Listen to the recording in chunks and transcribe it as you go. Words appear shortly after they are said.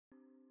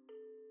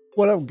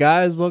What up,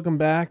 guys? Welcome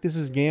back. This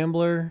is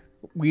Gambler.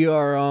 We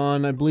are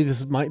on, I believe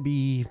this might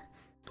be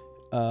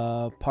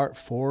part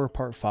 4 or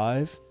part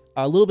 5.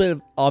 A little bit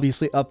of,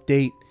 obviously,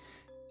 update.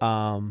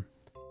 Um,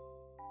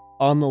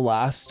 on the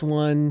last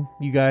one,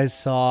 you guys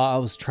saw I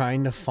was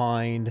trying to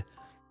find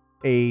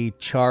a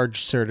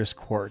charged Certus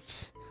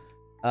quartz.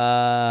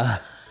 I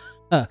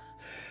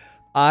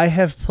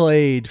have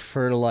played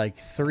for like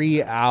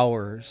 3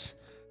 hours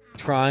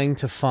trying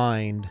to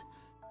find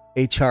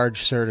a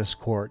charged Certus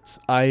quartz.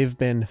 I've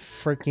been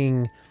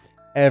freaking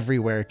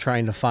everywhere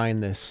trying to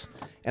find this,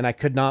 and I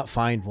could not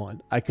find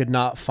one.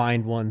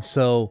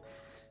 So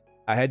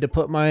I had to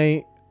put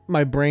my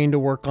brain to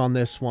work on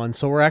this one.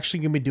 So we're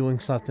actually gonna be doing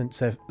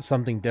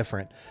something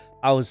different.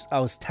 I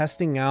was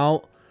testing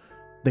out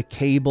the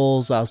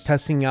cables. I was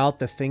testing out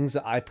the things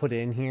that I put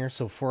in here.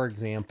 So for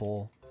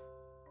example,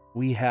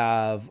 we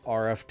have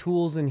RF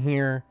tools in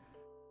here.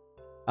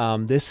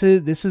 This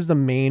is the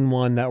main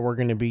one that we're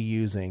going to be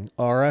using.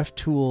 RF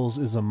Tools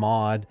is a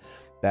mod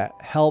that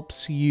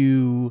helps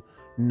you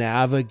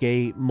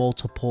navigate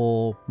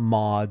multiple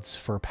mods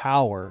for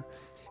power.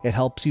 It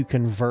helps you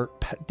convert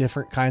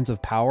different kinds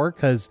of power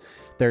because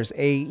there's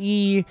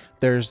AE,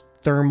 there's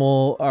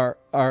thermal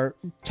or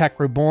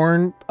Tech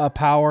Reborn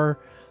power.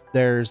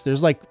 There's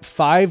like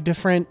 5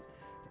 different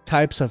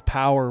types of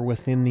power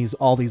within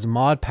all these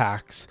mod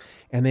packs,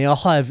 and they all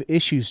have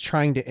issues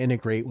trying to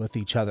integrate with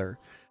each other.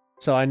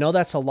 So I know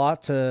that's a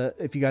lot to,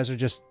 if you guys are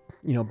just,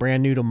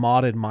 brand new to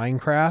modded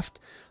Minecraft,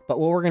 but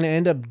what we're going to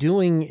end up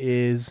doing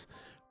is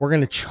we're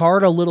going to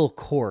chart a little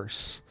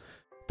course.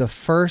 The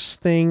first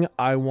thing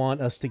I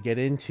want us to get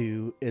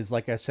into is,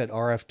 like I said,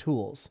 RF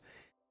tools.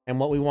 And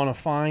what we want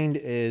to find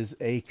is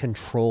a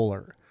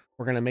controller.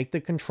 We're going to make the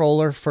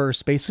controller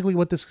first. Basically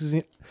what this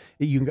is,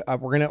 we're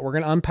going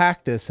to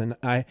unpack this, and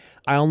I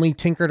only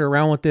tinkered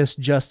around with this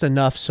just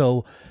enough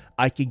so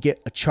I could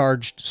get a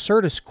charged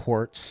Certus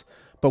quartz.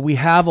 But we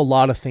have a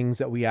lot of things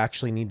that we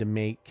actually need to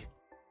make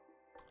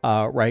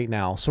right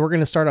now. So we're going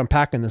to start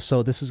unpacking this.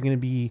 So this is going to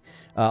be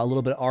a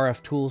little bit of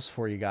RF tools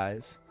for you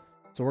guys.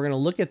 So we're going to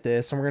look at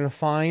this and we're going to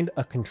find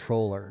a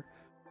controller.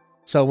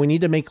 So we need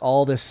to make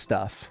all this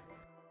stuff.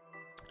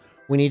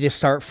 We need to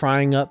start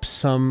frying up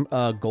some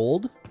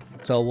gold.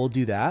 So we'll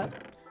do that.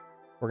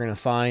 We're going to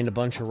find a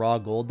bunch of raw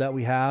gold that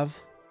we have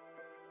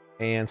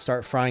and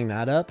start frying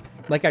that up.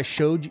 Like I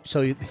showed you.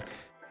 So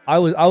I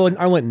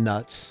went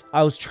nuts.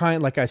 I was trying,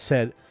 like I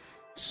said,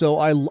 so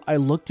I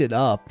looked it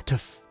up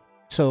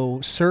so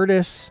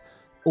Certus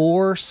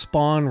ore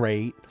spawn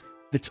rate,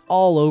 that's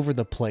all over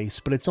the place,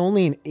 but it's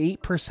only an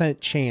 8%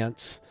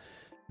 chance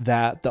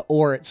that the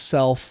ore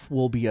itself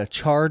will be a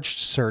charged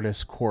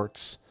Certus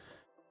quartz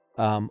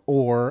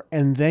ore,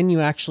 and then you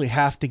actually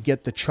have to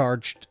get the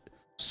charged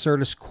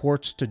Certus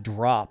quartz to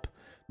drop.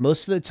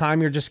 Most of the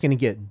time you're just going to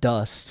get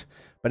dust,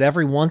 but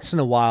every once in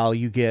a while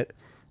you get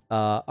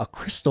a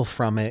crystal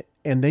from it,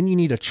 and then you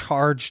need a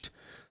charged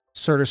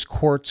Certus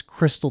quartz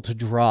crystal to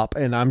drop.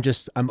 And I'm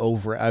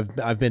over it.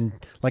 I've been,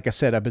 like I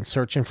said, I've been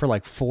searching for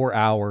like 4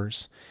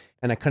 hours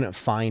and I couldn't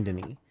find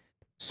any.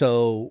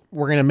 So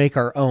we're gonna make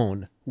our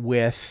own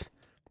with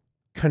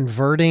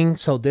converting.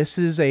 So this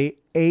is a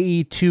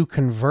AE2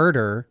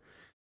 converter,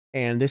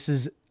 and this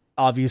is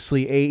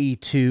obviously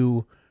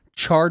AE2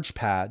 charge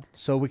pad.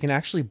 So we can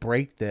actually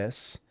break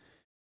this,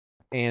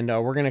 and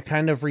we're gonna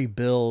kind of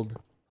rebuild.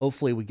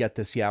 Hopefully we get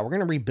this. Yeah, we're going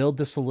to rebuild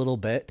this a little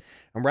bit.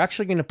 And we're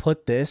actually going to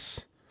put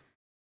this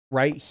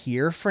right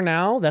here for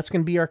now. That's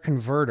going to be our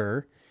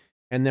converter.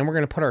 And then we're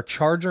going to put our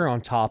charger on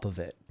top of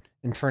it.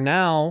 And for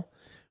now,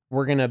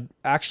 we're going to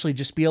actually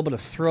just be able to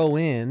throw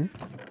in.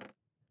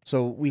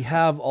 So we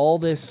have all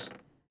this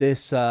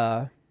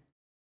Certus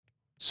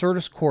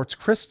quartz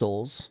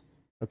crystals.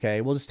 Okay,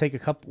 we'll just take a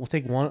couple. We'll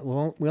take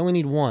one. We only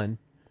need one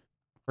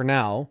for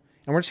now.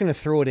 And we're just going to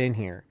throw it in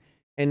here.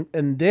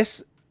 And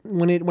this,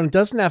 when it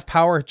doesn't have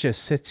power, it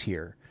just sits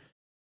here.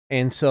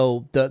 And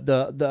so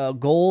the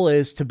goal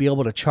is to be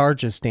able to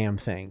charge this damn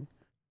thing.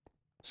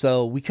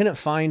 So we couldn't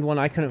find one.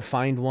 I couldn't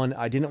find one.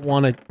 I didn't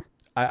want to.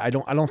 I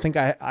don't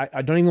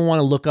even want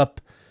to look up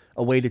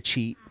a way to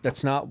cheat.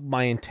 That's not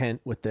my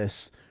intent with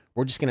this.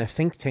 We're just gonna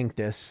think tank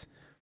this,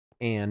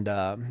 and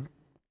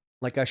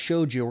like I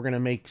showed you, we're gonna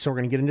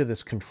get into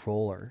this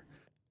controller.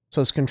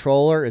 So this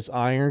controller is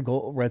iron,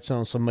 gold,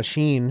 redstone. So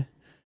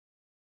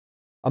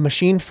a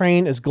machine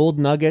frame is gold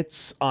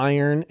nuggets,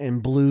 iron,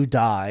 and blue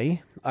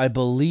dye. I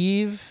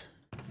believe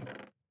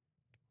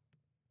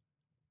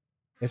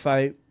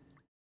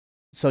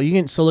so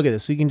look at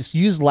this. So you can just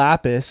use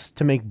lapis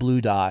to make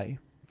blue dye.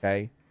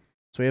 Okay.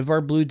 So we have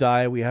our blue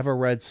dye, we have our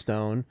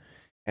redstone,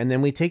 and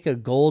then we take a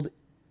gold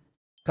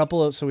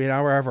so we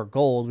now have our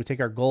gold. We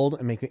take our gold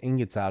and make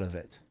ingots out of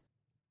it.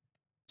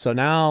 So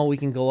now we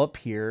can go up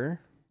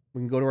here. We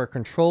can go to our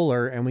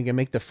controller and we can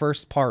make the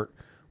first part,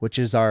 which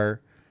is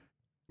our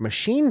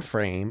machine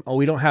frame. Oh,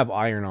 we don't have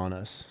iron on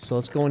us. So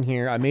let's go in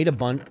here. I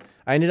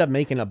ended up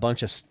making a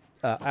bunch of,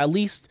 at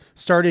least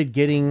started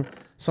getting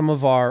some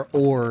of our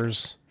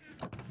ores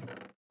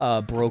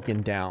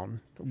broken down.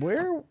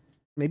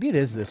 Maybe it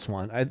is this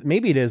one.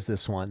 Maybe it is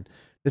this one.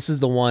 This is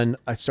the one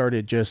I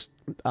started just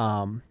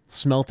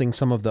smelting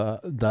some of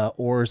the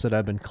ores that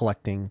I've been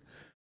collecting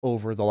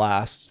over the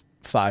last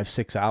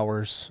 5-6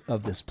 hours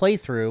of this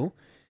playthrough.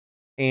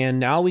 And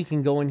now we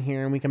can go in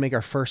here and we can make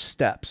our first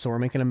step. So we're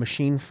making a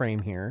machine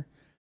frame here.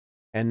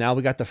 And now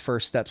we got the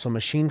first step. So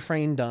machine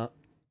frame done.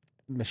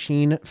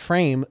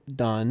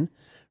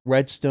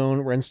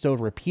 Redstone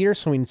repeater.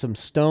 So we need some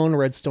stone,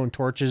 redstone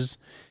torches,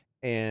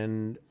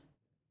 and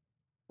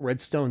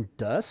redstone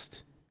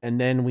dust. And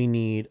then we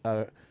need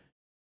a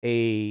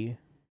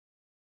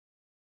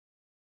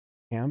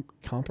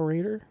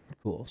comparator.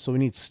 Cool. So we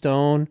need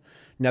stone,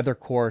 nether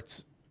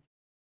quartz.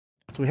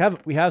 So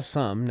we have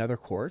some nether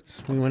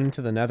quartz. We went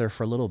into the nether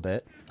for a little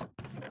bit.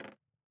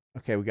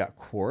 Okay, we got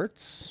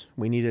quartz.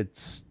 We needed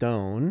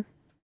stone.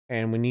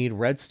 And we need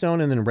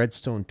redstone and then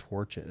redstone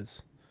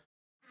torches.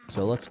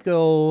 So let's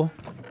go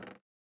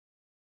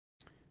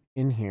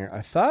in here.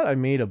 I thought I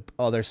made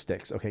there's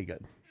sticks. Okay,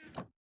 good.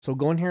 So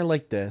go in here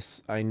like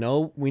this. I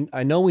know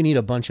we need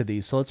a bunch of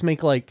these. So let's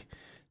make like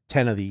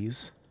 10 of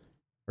these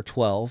or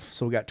 12.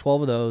 So we got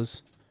 12 of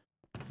those.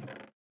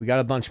 We got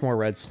a bunch more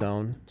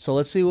redstone. So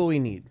let's see what we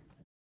need.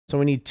 So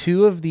we need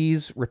 2 of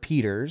these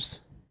repeaters.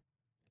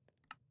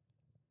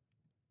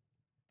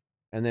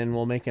 And then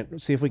we'll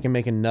see if we can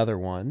make another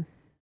one.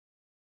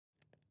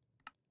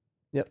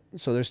 Yep,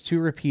 so there's 2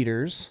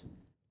 repeaters.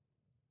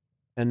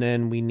 And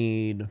then we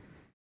need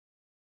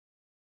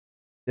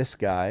this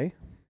guy.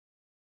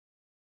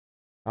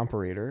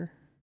 Comparator.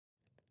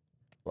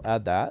 We'll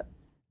add that.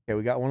 Okay,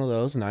 we got one of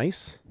those.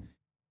 Nice.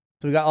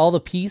 So we got all the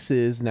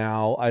pieces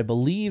now, I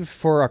believe,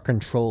 for our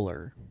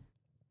controller.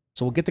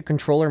 So we'll get the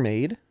controller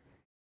made.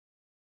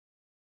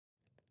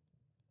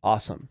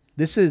 Awesome.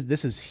 This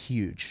is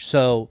huge.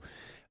 So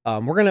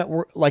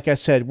we're like I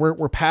said,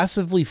 we're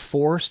passively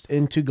forced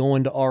into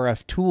going to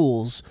RF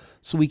tools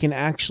so we can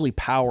actually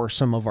power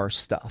some of our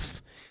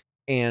stuff.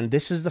 And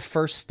this is the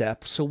first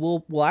step. So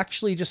we'll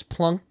actually just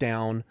plunk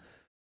down.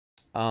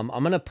 I'm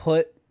gonna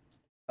put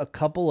a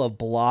couple of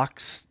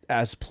blocks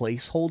as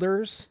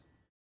placeholders.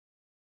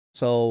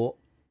 So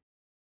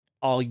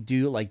I'll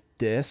do like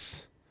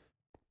this.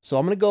 So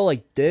I'm gonna go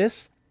like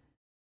this,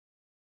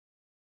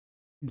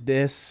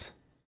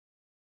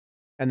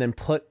 and then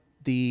put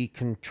the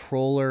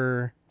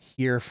controller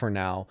here for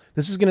now.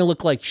 This is going to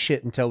look like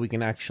shit until we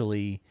can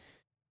actually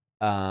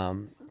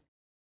cover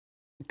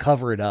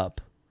it up.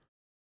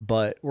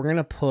 But we're going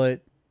to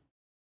put...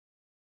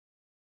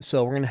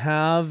 So we're going to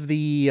have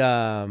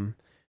the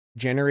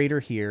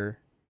generator here.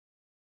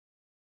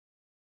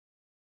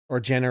 Or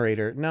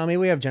generator. No, maybe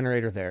we have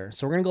generator there.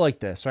 So we're going to go like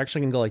this. We're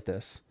actually going to go like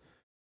this.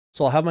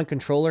 So I'll have my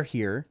controller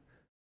here.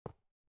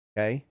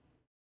 Okay.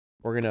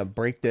 We're going to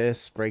break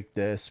this, break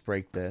this,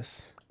 break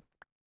this.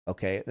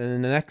 Okay,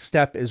 then the next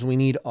step is we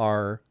need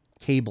our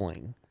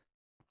cabling.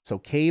 So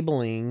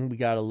cabling, we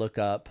got to look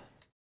up.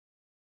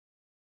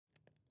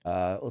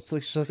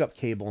 Let's look up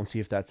cable and see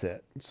if that's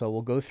it. So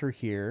we'll go through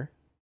here.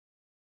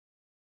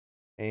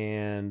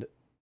 And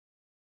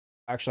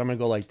actually, I'm going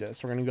to go like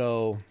this. We're going to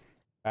go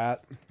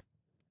at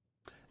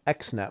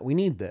Xnet. We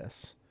need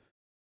this.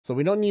 So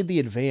we don't need the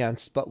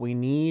advanced, but we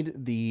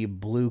need the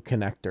blue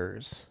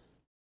connectors.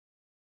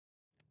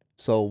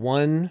 So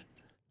one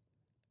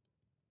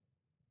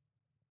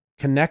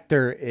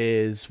connector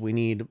is we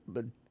need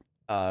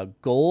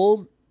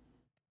gold,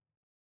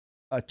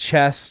 a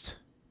chest,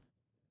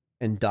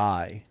 and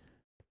dye.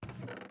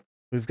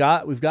 We've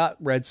got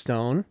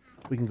redstone.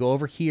 We can go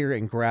over here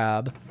and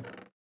grab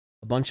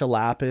a bunch of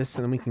lapis,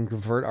 and then we can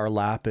convert our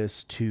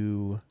lapis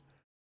to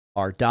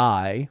our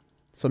dye.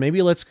 So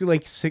maybe let's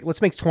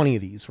make 20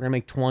 of these. We're gonna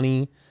make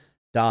 20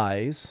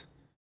 dyes,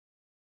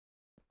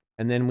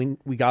 and then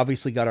we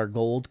obviously got our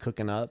gold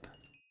cooking up,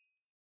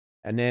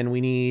 and then we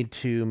need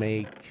to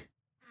make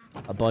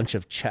a bunch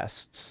of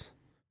chests.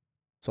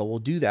 So we'll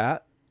do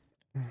that.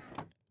 I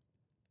don't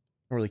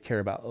really care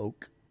about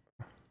oak.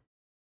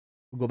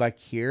 We'll go back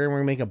here and we're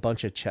gonna make a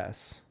bunch of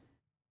chests.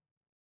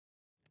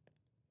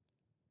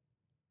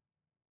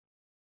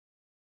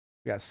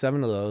 We got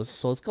 7 of those.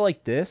 So let's go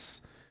like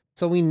this.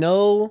 So we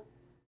know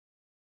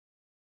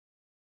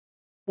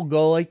we'll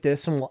go like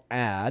this and we'll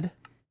add.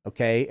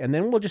 Okay, and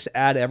then we'll just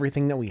add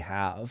everything that we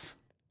have.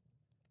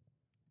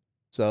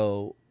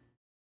 So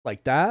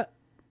like that.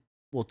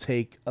 We'll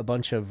take a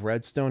bunch of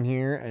redstone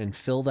here and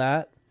fill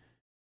that.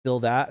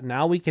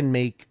 Now we can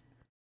make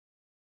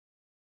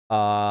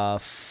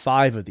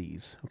 5 of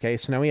these. Okay,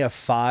 so now we have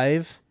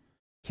 5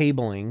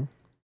 cabling.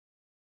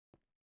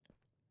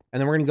 And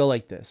then we're going to go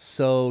like this.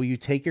 So you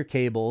take your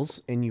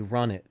cables and you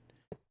run it.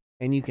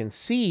 And you can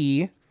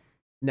see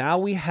now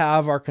we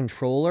have our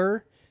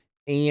controller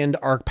and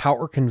our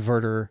power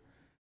converter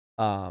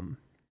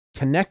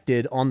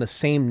connected on the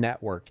same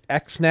network.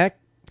 Xnet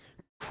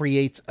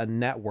creates a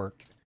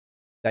network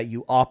that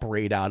you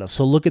operate out of.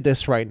 So look at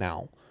this right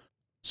now.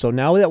 So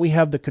now that we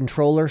have the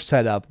controller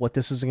set up, what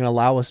this is going to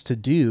allow us to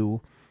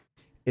do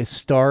is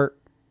start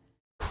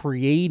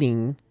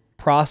creating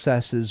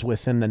processes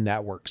within the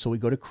network. So we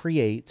go to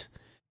create,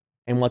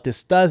 and what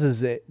this does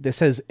is this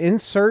says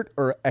insert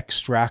or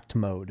extract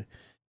mode.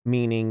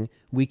 meaning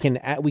we can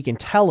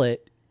tell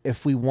it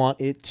if we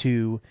want it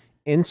to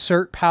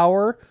insert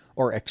power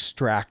or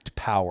extract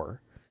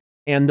power.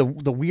 And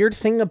the weird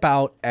thing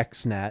about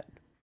Xnet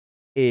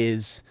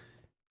is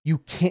you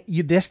can't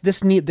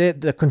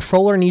the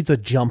controller needs a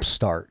jump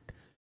start,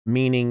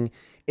 meaning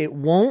it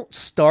won't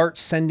start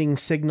sending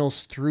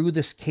signals through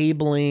this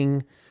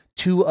cabling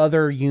to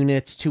other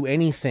units, to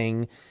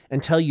anything,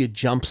 until you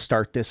jump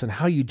start this. And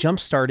how you jump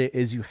start it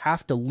is you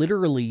have to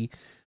literally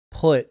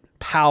put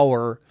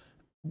power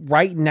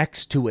right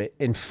next to it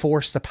and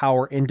force the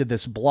power into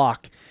this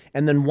block.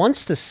 And then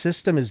once the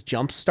system is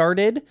jump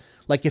started,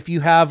 like if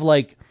you have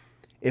like,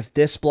 if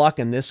this block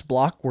and this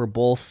block were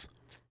both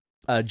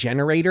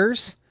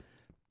generators,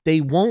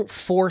 they won't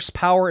force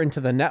power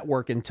into the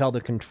network until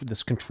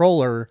this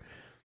controller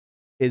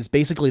is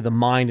basically the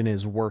mind and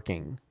is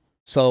working.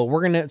 So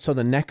so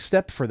the next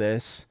step for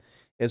this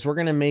is we're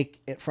gonna make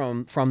it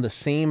from the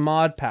same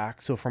mod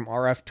pack. So from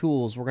RF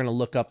tools, we're gonna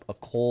look up a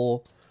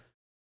coal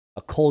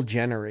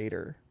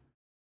generator.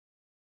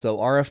 So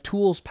RF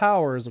tools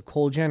power is a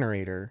coal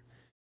generator.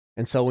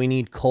 And so we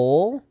need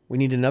coal, we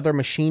need another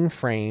machine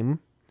frame.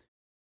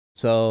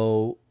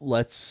 So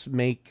we're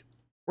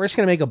just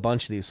gonna make a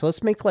bunch of these. So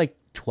let's make like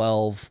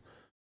 12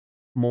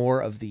 more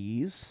of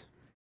these.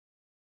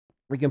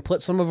 We can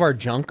put some of our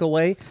junk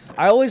away.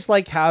 I always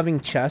like having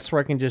chests where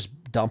I can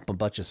just dump a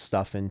bunch of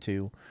stuff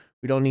into.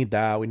 We don't need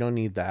that. We don't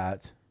need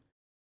that.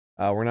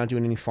 We're not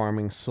doing any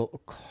farming.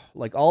 So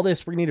like all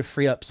this, we need to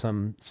free up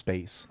some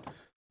space.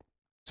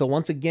 So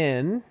once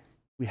again,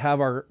 we have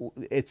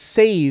it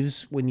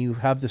saves when you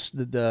have this,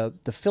 the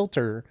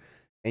filter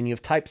and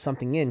you've typed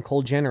something in,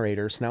 coal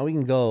generator. So now we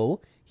can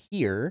go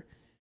here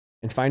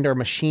and find our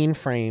machine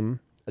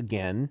frame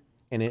again,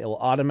 and it will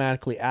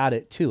automatically add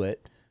it to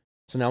it.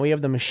 So now we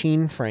have the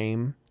machine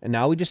frame, and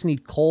now we just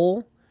need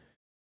coal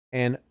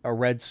and a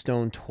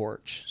redstone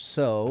torch.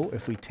 So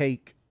if we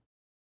take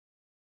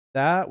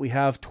that, we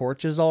have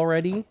torches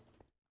already.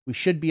 We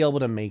should be able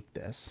to make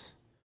this.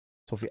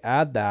 So if we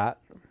add that,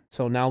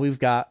 so now we've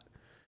got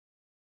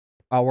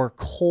our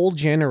coal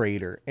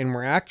generator, and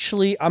we're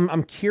actually,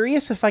 I'm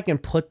curious if I can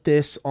put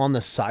this on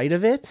the side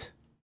of it,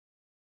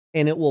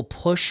 and it will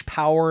push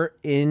power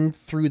in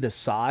through the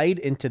side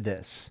into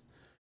this.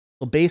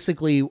 So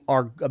basically,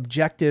 our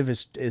objective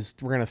is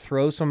we're going to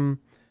throw some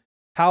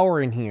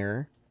power in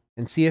here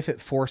and see if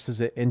it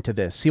forces it into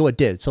this. See what it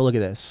did. So look at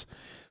this.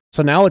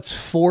 So now it's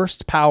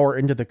forced power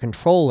into the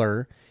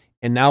controller,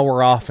 and now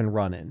we're off and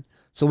running.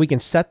 So we can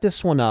set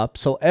this one up.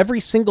 So every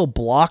single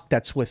block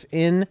that's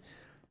within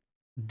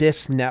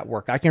this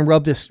network, I can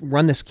run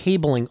this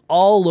cabling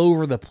all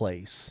over the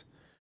place.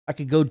 I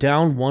could go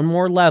down one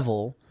more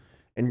level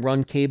and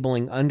run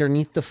cabling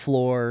underneath the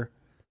floor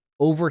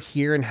over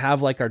here and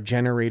have like our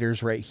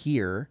generators right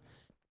here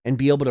and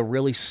be able to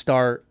really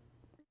start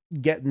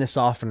getting this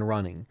off and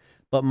running.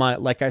 But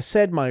like I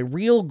said, my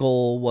real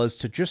goal was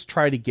to just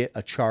try to get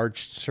a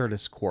charged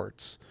Certus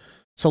quartz.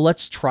 So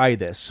let's try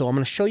this. So I'm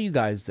going to show you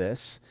guys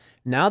this.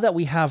 Now that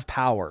we have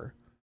power,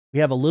 we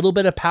have a little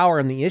bit of power,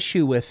 and the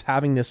issue with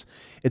having this,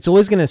 it's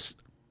always going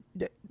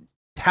to,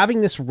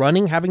 having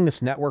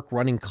this network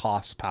running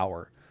costs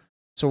power.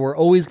 So we're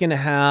always going to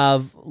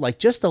have like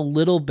just a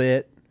little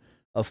bit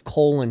of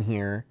coal in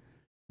here,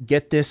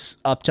 get this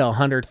up to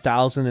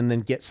 100,000, and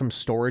then get some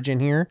storage in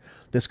here.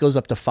 This goes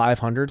up to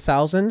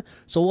 500,000.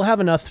 So we'll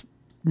have enough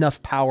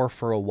power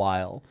for a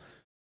while.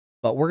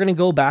 But we're going to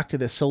go back to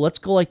this. So let's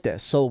go like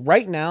this. So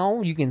right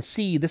now you can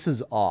see this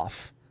is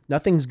off.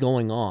 Nothing's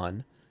going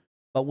on.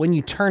 But when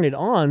you turn it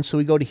on, so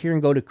we go to here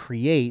and go to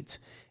create,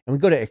 and we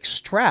go to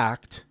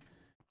extract,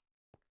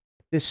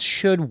 this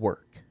should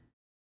work.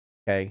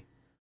 Okay.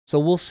 So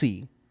we'll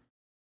see.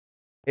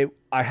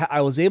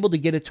 I was able to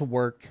get it to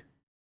work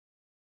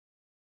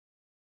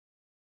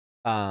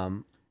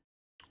on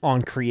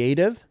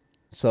creative.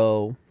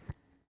 So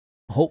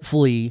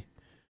hopefully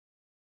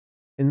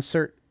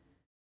insert.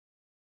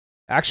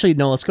 Actually,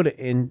 no, let's go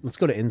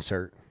to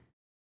insert.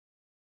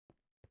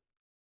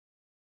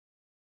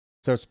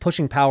 So it's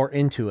pushing power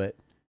into it,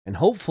 and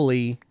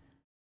hopefully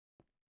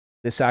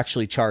this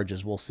actually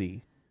charges. We'll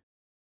see.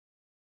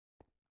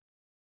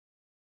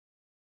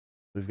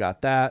 We've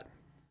got that.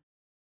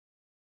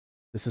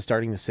 This is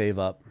starting to save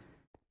up.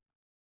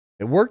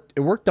 It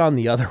worked on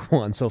the other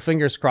one, so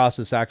fingers crossed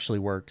this actually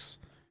works.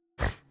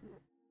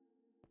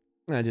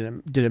 I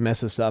didn't mess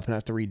this up and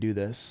have to redo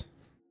this.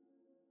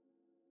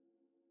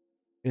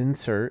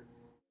 Insert.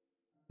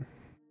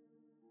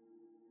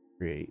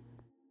 Create.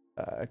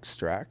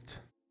 Extract.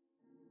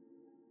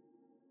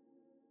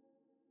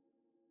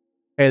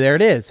 Hey, there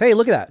it is. Hey,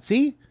 look at that.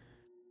 See?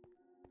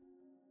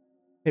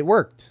 It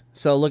worked.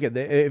 So look at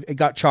it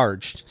got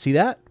charged. See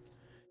that?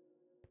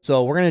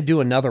 So we're going to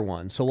do another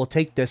one. So we'll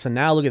take this, and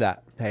now look at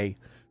that. Hey,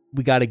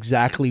 we got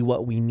exactly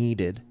what we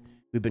needed.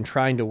 We've been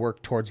trying to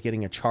work towards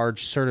getting a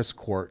charged Certus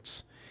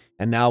quartz,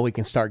 and now we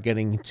can start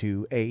getting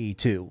to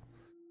AE2.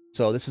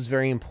 So this is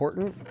very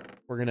important.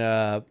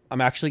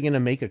 I'm actually going to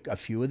make a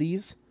few of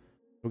these.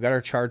 We got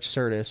our charged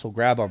Certus. We'll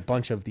grab a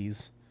bunch of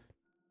these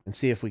and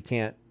see if we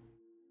can't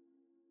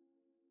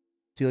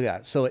See, look at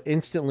that. So it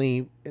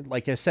instantly,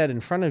 like I said,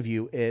 in front of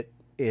you,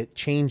 it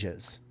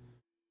changes.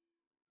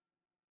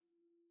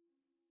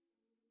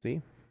 See?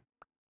 Isn't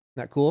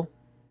that cool?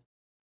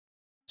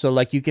 So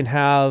like you can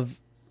have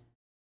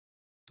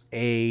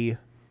a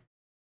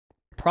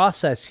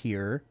process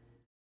here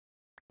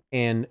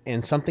and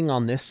something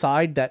on this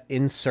side that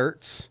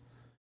inserts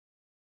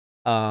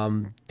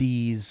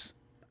these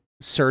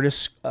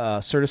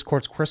Certus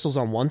quartz crystals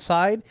on one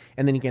side,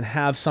 and then you can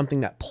have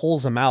something that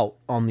pulls them out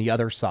on the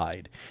other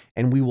side.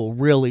 And we will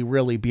really,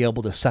 really be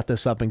able to set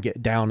this up and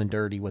get down and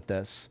dirty with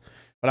this.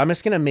 But I'm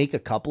just going to make a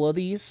couple of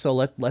these. So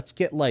let's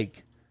get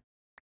like,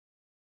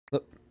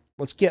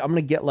 let's get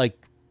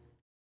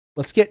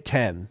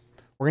 10.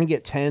 We're going to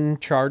get 10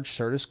 charged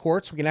Certus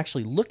quartz. We can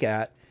actually look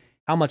at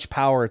how much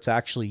power it's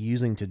actually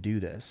using to do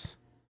this.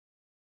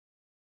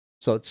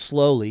 So it's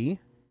slowly,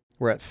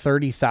 we're at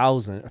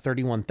 30,000 or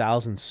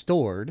 31,000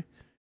 stored.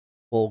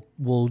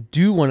 We'll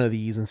do one of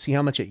these and see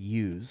how much it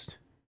used.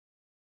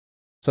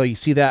 So you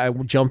see that I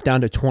jumped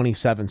down to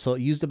 27. So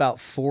it used about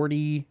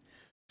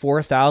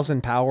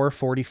 44,000 power,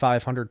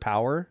 4,500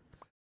 power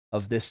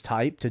of this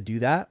type to do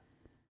that.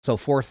 So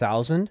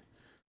 4,000.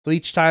 So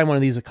each time one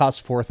of these, it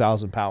costs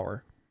 4,000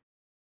 power.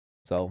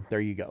 So there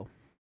you go.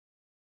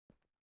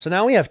 So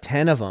now we have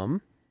 10 of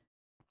them.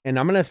 And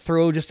I'm going to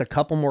throw just a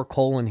couple more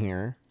coal in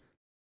here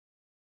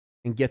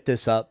and get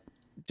this up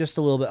just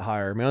a little bit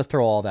higher. I mean, let's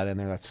throw all that in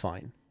there. That's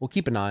fine. We'll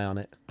keep an eye on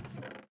it.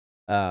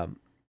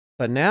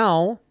 But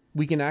now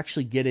we can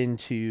actually get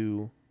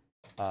into,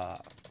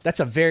 this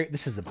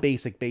is a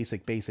basic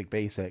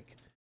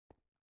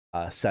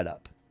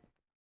setup.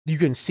 You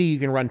can see you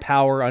can run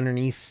power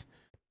underneath,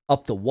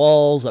 up the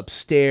walls,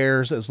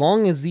 upstairs. As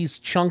long as these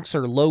chunks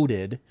are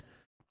loaded,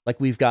 like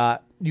we've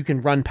got, you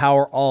can run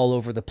power all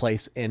over the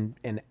place and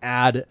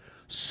add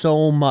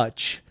so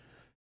much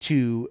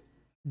to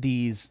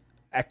these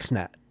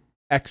Xnet.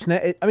 I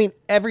mean,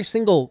 every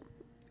single,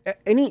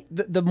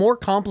 the more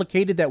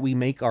complicated that we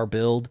make our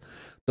build,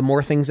 the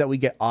more things that we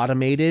get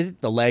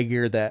automated, the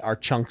leggier that our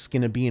chunk's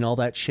gonna be and all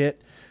that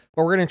shit.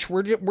 But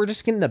we're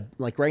just getting the,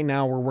 like right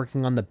now we're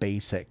working on the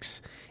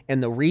basics.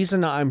 And the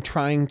reason I'm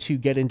trying to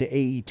get into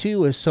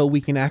AE2 is so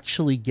we can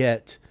actually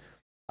get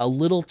a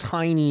little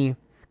tiny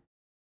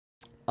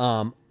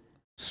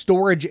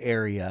storage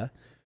area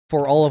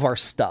for all of our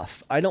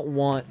stuff. I don't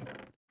want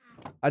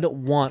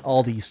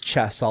all these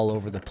chests all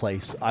over the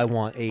place. I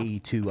want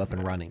AE2 up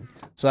and running.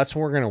 So that's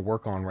what we're going to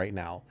work on right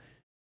now.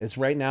 Is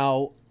right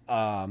now,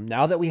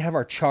 now that we have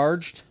our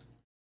charged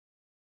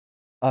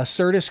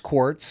Certus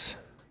quartz,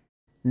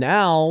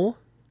 now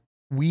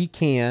we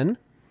can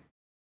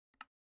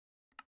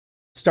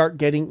start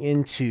getting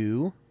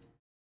into,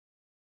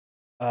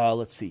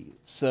 let's see.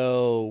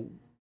 So,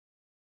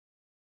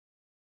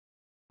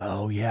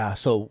 oh yeah.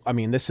 So, I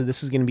mean, this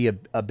is going to be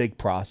a big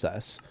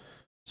process.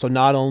 So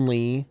not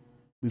only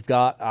we've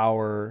got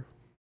our,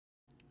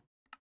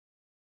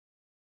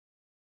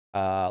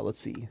 let's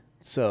see.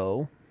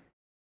 So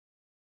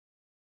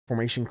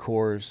formation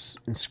cores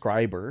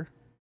inscriber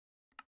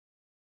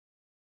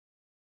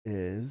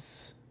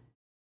is,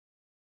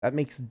 that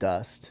makes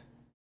dust,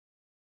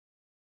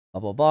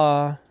 blah, blah,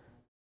 blah.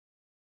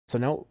 So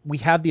now we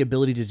have the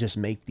ability to just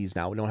make these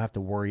now. We don't have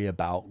to worry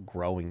about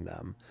growing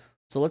them.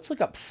 So let's look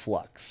up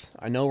flux.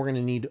 I know we're going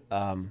to need,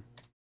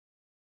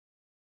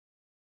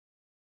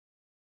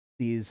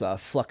 these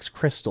flux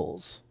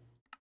crystals.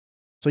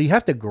 So you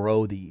have to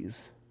grow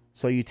these.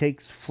 So you take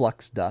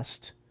flux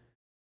dust.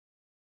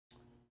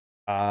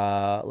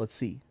 Let's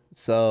see.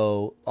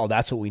 So, oh,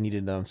 that's what we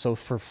needed them. So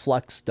for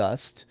flux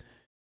dust,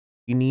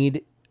 you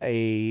need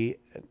a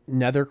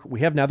nether.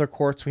 We have nether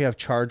quartz, we have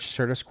charged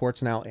Certus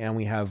quartz now, and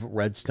we have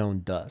redstone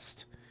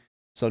dust.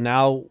 So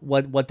now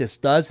what this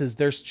does is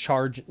there's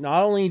charge.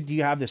 Not only do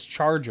you have this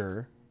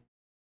charger,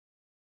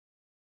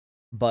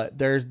 but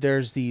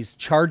there's these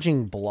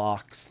charging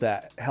blocks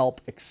that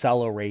help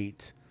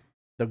accelerate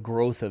the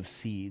growth of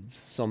seeds.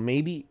 So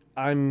maybe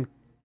I'm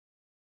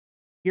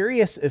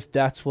curious if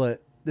that's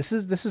what this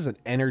is. This is an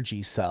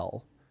energy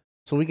cell.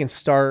 So we can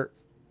start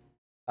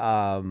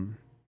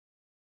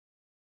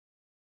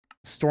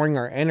storing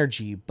our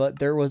energy,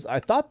 but I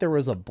thought there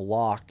was a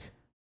block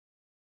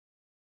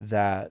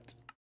that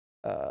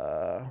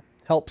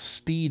helps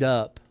speed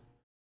up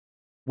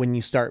when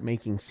you start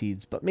making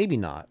seeds, but maybe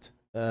not.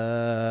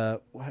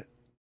 What?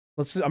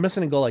 I'm just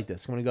gonna go like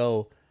this. I'm gonna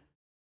go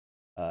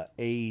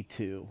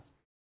A2.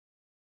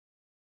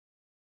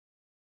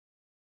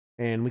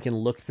 And we can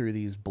look through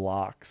these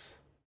blocks.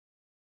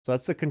 So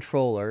that's the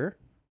controller.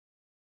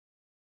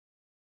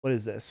 What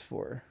is this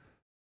for?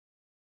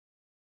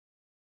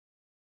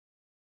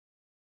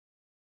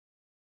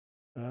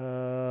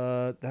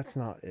 That's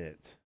not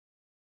it.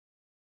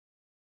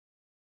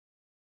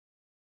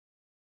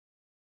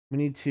 We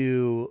need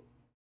to,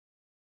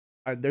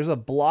 there's a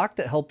block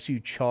that helps you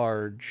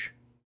charge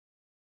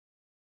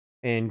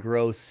and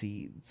grow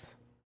seeds.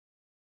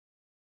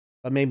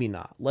 But maybe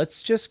not.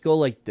 Let's just go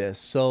like this.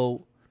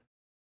 So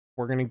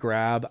we're going to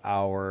grab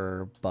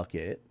our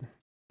bucket.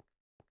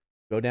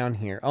 Go down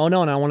here. Oh,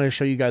 no, and I wanted to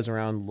show you guys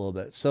around a little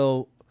bit.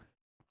 So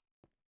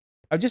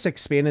I've just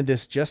expanded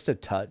this just a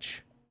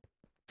touch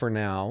for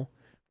now.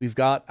 We've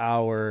got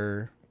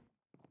our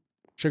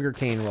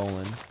sugarcane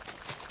rolling.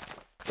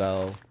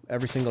 So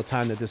every single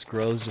time that this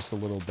grows just a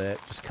little bit,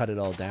 just cut it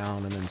all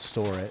down and then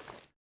store it.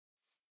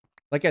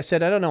 Like I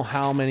said, I don't know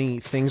how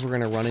many things we're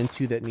going to run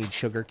into that need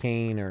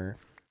sugarcane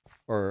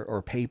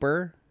or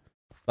paper,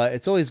 but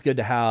it's always good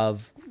to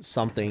have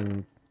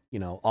something, you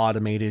know,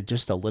 automated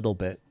just a little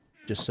bit,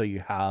 just so you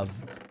have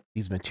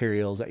these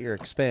materials at your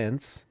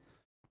expense.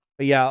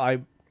 But yeah, I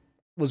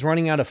was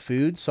running out of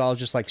food, so I was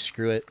just like,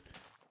 screw it.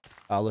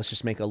 Let's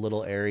just make a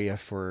little area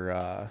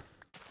for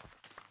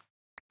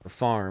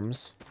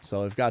farms.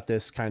 So I've got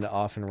this kind of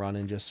off and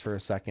running just for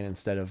a second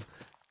instead of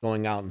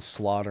going out and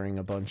slaughtering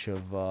a bunch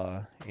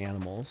of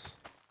animals.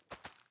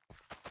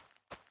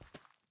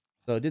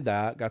 So I did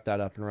that, got that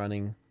up and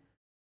running.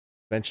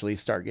 Eventually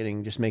start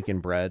just making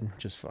bread,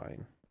 just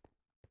fine.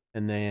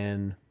 And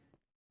then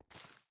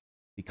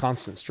the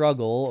constant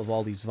struggle of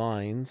all these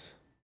vines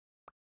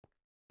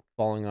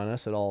falling on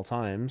us at all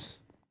times.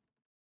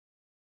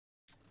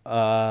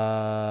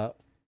 So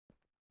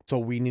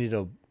we needed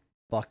a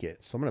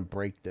bucket. So I'm going to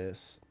break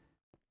this.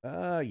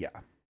 Yeah.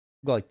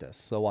 Go like this.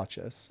 So watch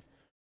this.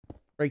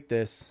 Break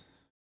this.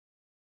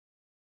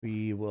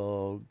 We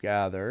will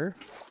gather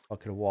a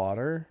bucket of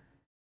water.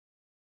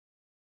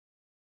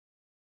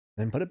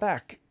 Then put it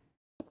back.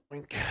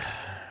 Wink.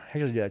 I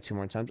usually do that 2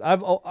 more times.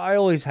 I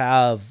always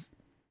have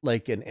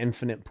like an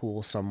infinite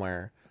pool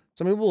somewhere.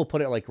 So maybe we'll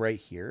put it like right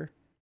here.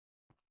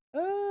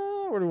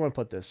 Where do we want to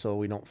put this so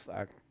we don't,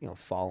 you know,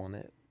 fall in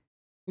it?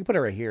 We can put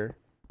it right here.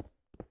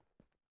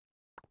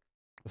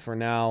 But for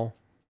now,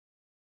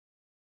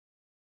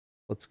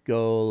 let's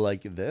go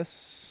like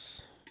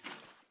this.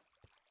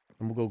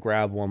 And we'll go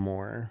grab one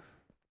more.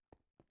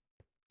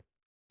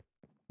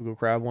 We'll go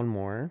grab one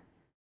more.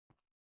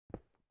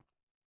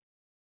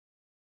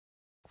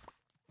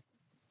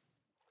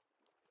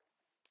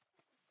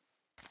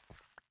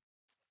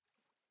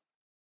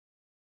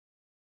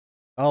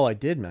 Oh, I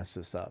did mess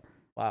this up.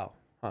 Wow.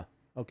 Huh.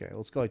 Okay,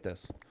 let's go like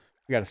this.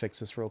 We gotta fix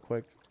this real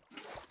quick.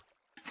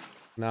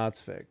 Now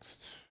it's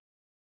fixed.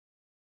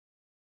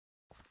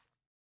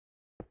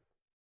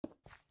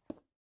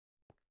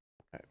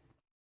 All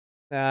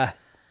right.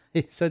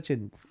 He's such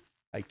an...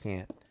 I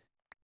can't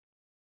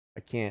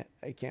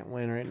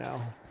win right now.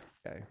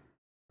 Okay.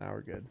 Now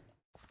we're good.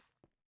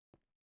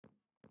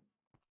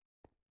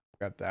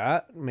 Grab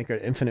that. Make an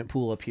infinite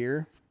pool up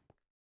here.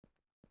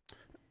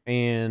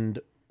 And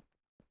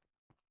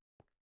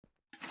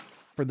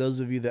for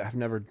those of you that have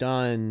never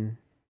done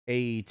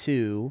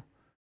AE2,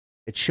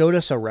 it showed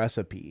us a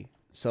recipe.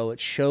 So it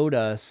showed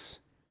us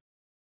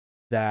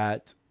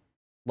that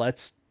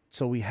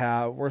so we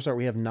have,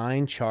 we have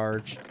 9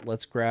 charged.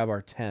 Let's grab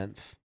our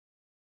 10th.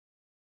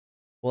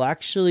 We'll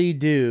actually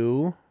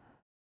do,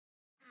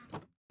 I'm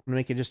gonna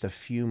make it just a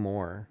few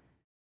more.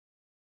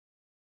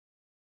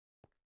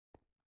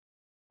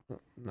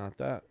 Not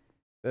that.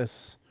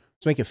 This.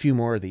 Let's make a few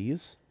more of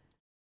these.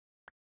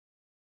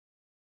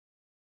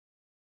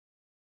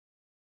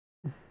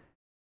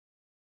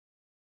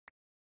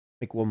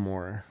 Make one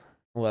more.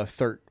 We'll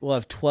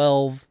have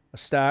 12, a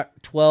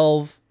stack,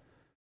 12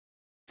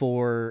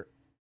 for,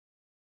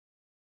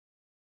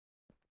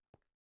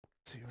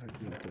 let's see what I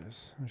do with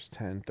this. There's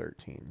 10,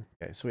 13.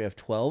 Okay, so we have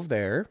 12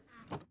 there.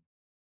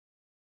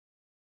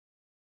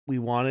 We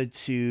wanted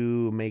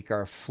to make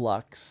our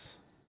flux.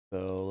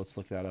 So let's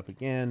look that up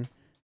again.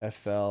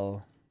 FL.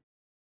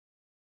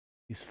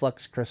 These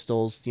flux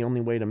crystals, the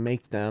only way to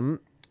make them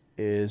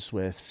is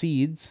with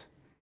seeds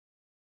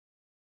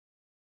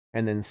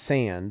and then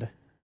sand.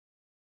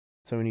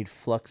 So we need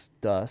flux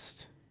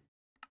dust,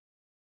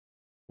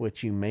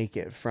 which you make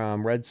it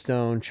from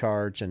redstone,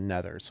 charge, and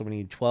nether. So we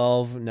need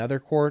 12 nether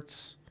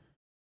quartz.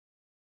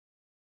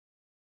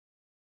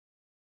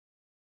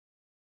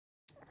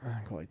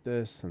 Go like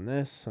this and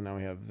this. So now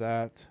we have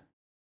that.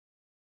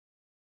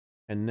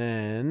 And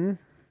then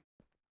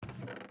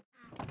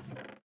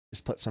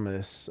just put some of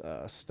this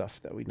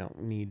stuff that we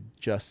don't need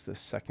just this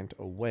second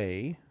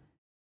away.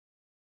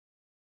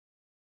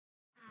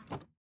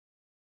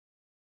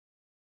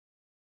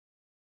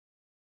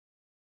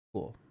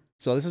 Cool.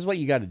 So this is what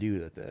you got to do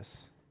with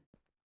this.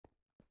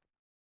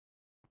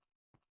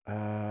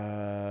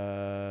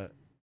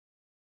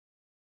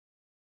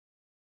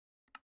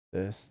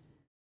 This.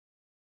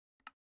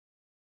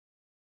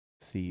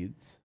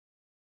 Seeds.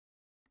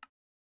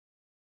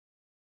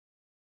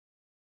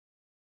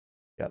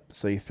 Yep.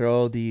 So you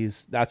throw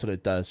these. That's what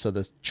it does. So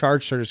the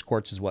charged Certus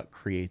quartz is what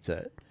creates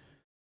it.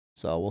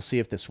 So we'll see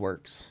if this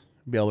works.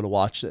 Be able to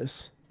watch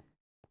this.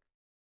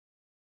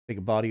 Take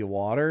a body of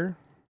water.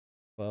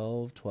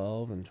 12,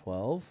 12, and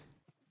 12.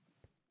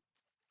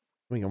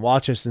 We can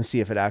watch this and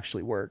see if it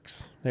actually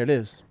works. There it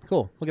is.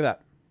 Cool. Look at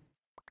that.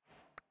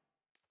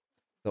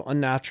 So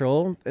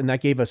unnatural, and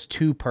that gave us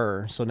 2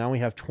 per. So now we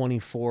have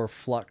 24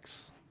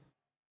 flux.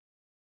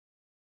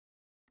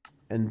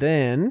 And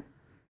then,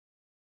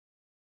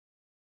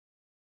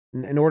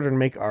 in order to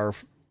make our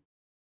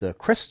the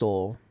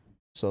crystal.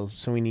 So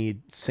we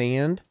need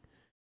sand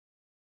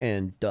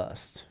and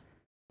dust.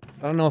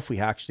 I don't know if we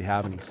actually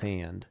have any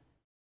sand.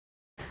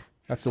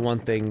 That's the one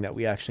thing that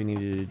we actually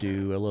needed to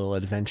do, a little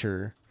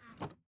adventure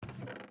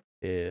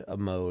a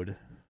mode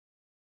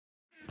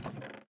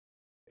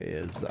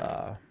is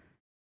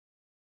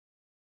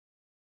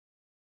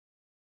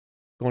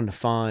going to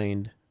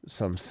find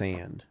some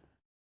sand.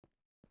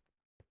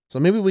 So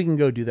maybe we can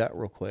go do that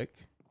real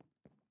quick.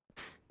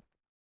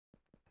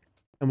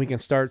 And we can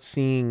start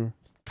seeing,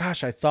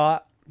 gosh, I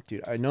thought,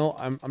 dude, I know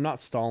I'm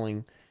not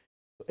stalling.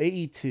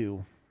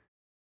 AE2,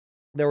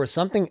 there was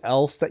something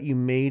else that you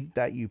made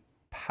that you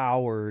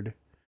powered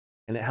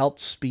and it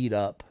helped speed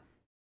up.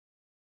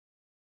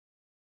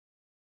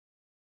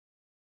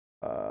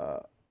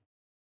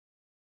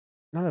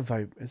 Not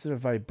a is it a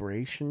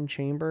vibration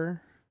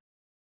chamber?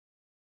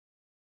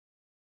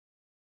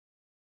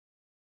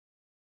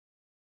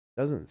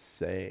 Doesn't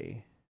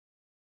say.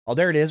 Oh,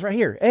 there it is right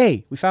here.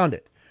 Hey, we found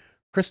it.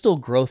 Crystal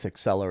growth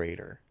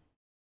accelerator.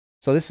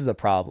 So this is a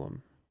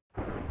problem.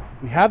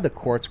 We have the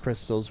quartz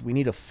crystals. We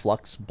need a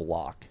flux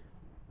block.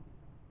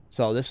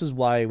 So this is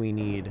why we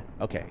need,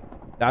 okay,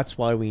 that's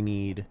why we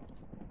need,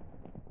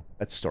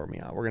 let's store me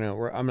out.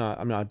 I'm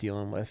not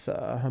dealing with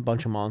a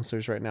bunch of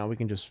monsters right now. We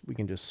can just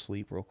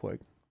sleep real quick.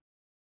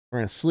 We're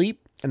going to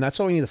sleep, and that's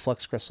why we need the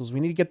flux crystals. We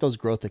need to get those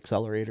growth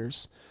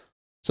accelerators.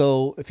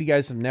 So if you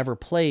guys have never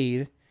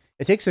played,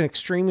 it takes an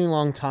extremely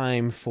long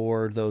time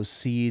for those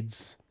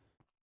seeds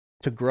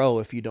to grow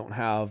if you don't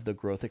have the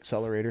growth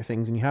accelerator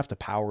things, and you have to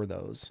power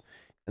those.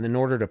 And in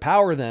order to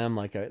power them,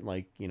 like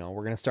you know,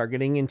 we're going to start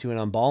getting into and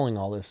unballing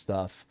all this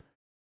stuff,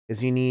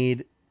 is you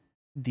need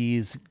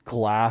these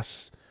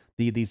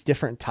these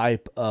different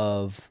type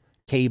of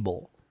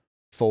cable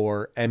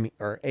for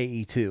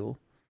AE2.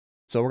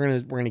 So we're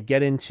going to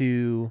get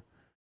into,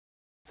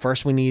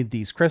 first we need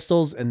these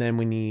crystals, and then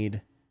we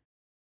need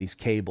these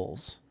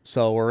cables.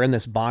 So we're in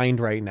this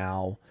bind right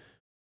now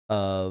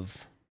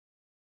of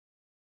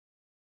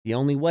the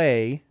only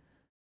way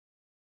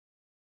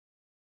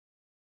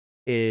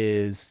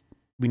is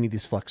we need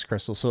these flux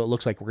crystals. So it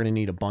looks like we're going to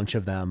need a bunch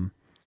of them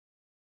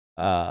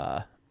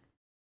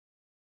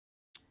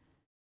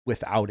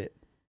without it.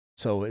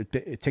 So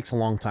it takes a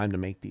long time to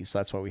make these. So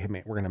that's why we're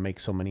going to make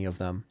so many of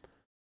them.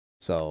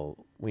 So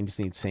we just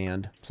need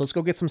sand. So let's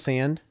go get some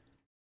sand.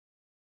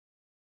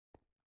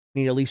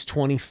 Need at least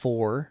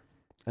 24,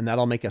 and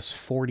that'll make us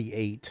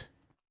 48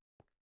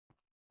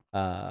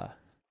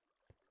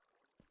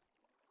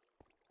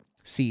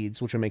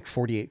 seeds, which will make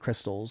 48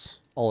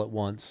 crystals all at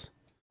once.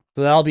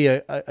 So that'll be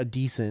a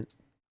decent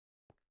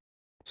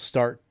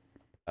start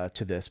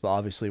to this, but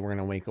obviously we're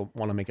going to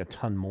want to make a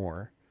ton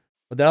more.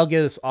 But that'll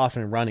get us off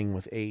and running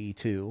with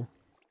AE2.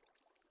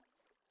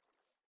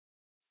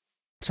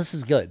 So this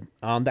is good.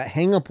 That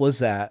hang up was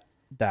that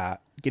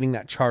getting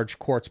that charged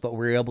quartz, but we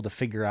were able to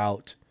figure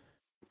out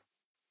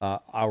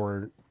at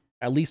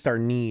least our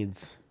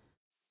needs.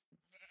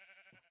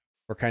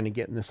 We're kind of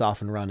getting this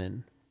off and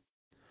running.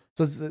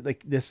 So it's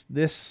like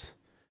this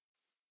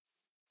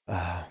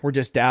we're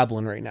just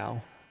dabbling right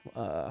now.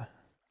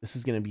 This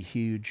is going to be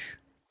huge.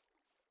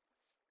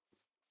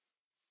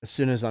 As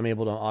soon as I'm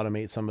able to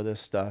automate some of this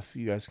stuff,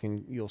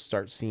 you'll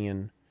start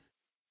seeing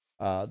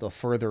the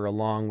further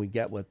along we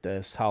get with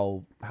this,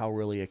 how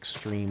really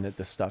extreme that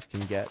this stuff can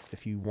get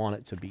if you want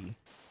it to be.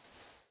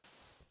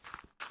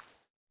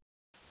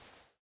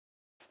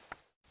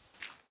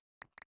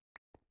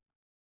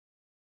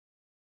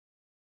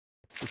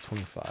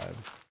 $25.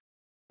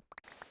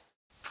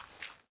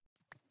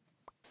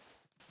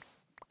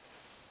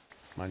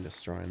 Mind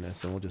destroying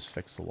this, and we'll just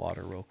fix the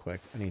water real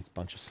quick. I need a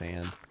bunch of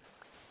sand.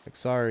 Like,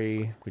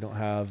 sorry, we don't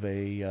have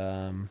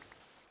a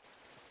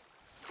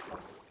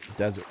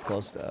desert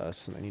close to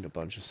us, and I need a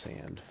bunch of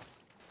sand.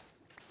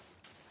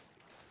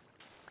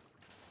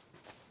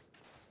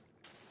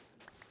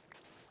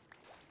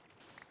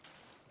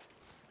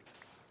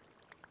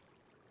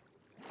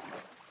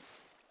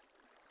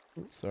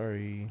 Oops,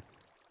 sorry.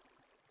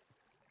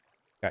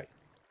 Okay.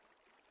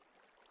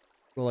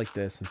 Go like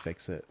this and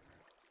fix it.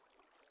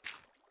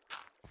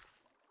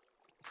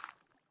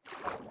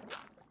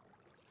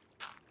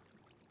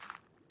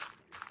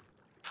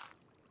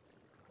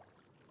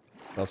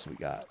 What else we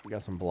got? We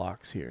got some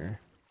blocks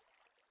here.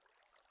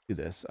 Do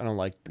this. I don't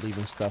like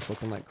leaving stuff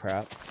looking like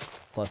crap.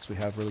 Plus, we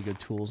have really good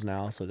tools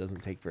now, so it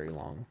doesn't take very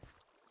long.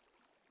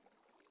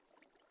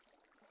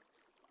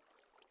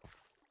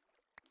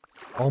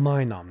 Oh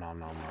my, nom nom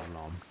nom nom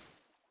nom.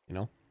 You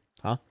know?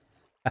 Huh?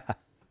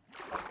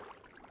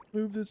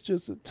 Move this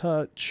just a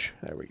touch.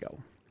 There we go.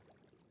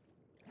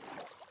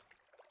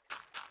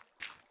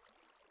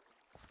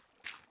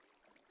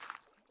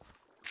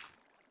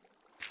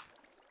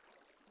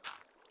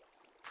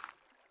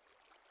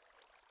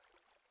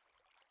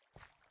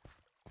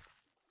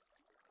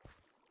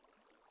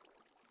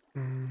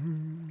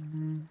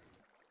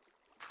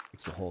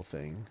 It's the whole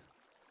thing.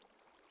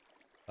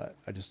 But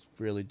I just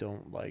really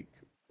don't like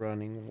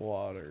running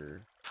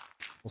water.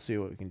 We'll see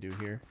what we can do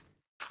here.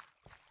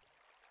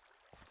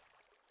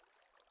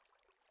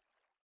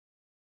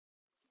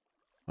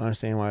 I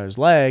understand why there's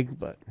lag,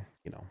 but,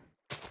 you know.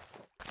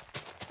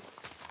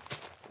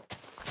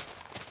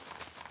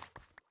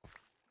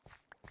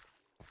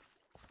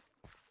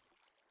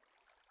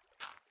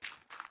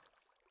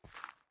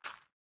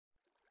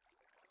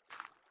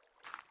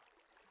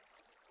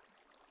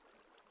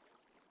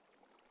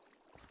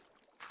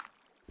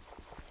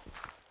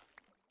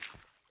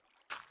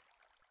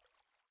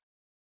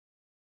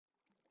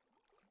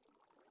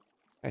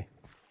 Hey.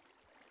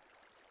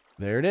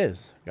 There it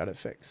is. Got it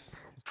fixed.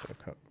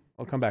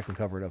 I'll come back and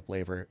cover it up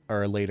later.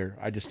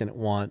 I just didn't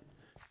want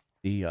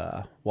the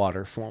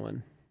water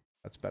flowing.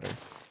 That's better.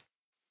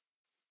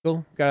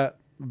 Cool. Got,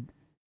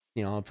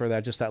 you know, for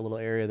that, just that little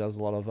area, that was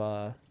a lot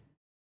of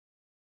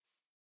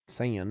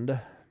sand.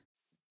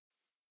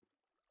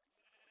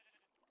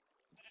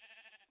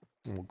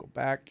 And we'll go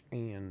back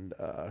and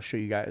show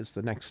you guys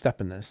the next step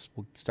in this.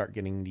 We'll start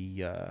getting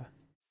the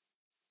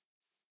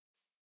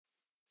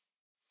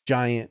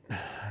giant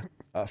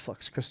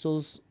flux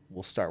crystals.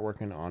 We'll start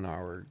working on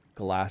our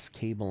glass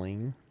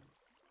cabling.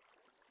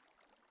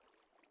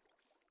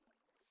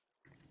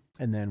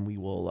 And then we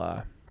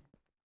will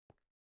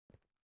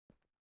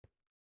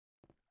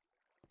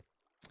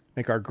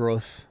make our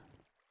growth.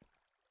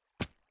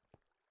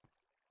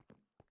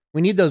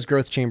 We need those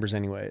growth chambers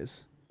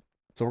anyways.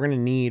 So we're going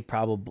to need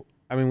probably,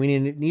 I mean, we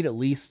need at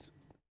least,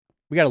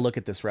 we got to look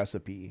at this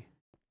recipe.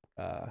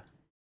 So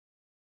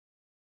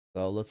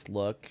let's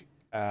look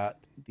at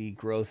the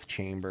growth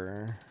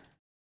chamber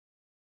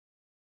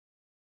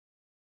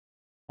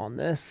on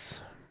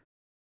this.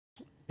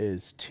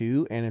 Is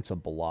 2 and it's a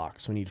block,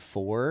 so we need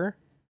 4,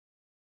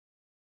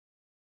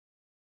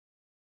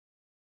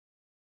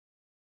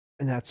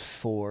 and that's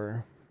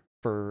 4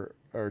 for,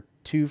 or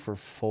 2 for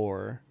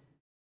 4.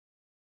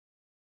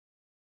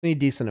 We need a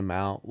decent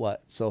amount.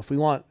 What? So if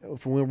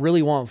we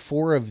really want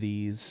 4 of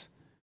these,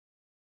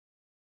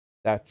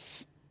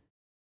 that's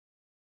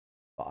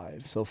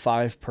 5. So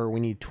 5 per. We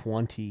need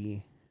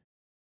 20.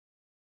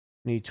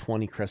 We need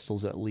 20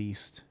 crystals at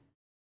least,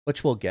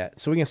 which we'll get.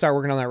 So we can start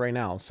working on that right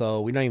now.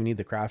 So we don't even need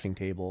the crafting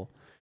table.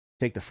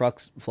 Take the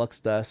flux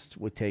dust.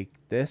 We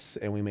take this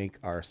and we make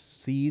our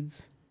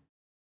seeds.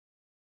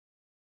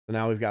 So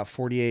now we've got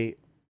 48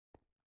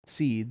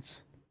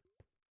 seeds.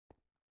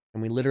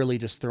 And we literally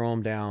just throw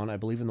them down, I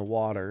believe, in the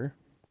water.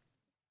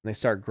 And they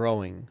start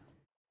growing.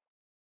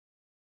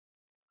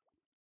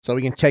 So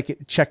we can check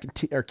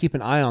or keep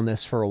an eye on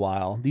this for a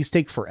while. These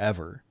take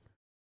forever.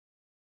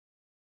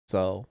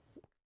 So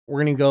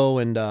we're going to go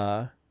and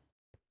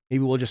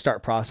maybe we'll just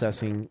start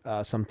processing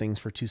some things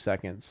for 2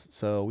 seconds.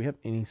 So we have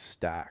any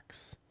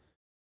stacks?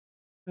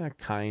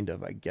 Kind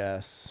of, I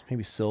guess.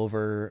 Maybe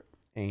silver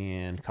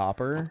and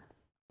copper.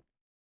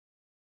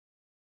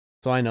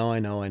 So I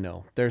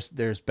know.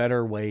 There's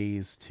better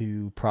ways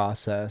to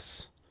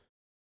process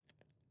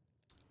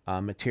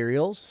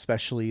materials,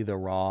 especially the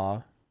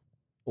raw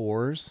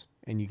ores,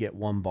 and you get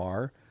 1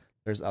 bar.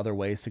 There's other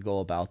ways to go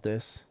about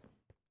this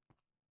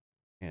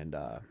and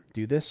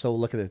do this. So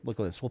look at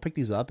this. We'll pick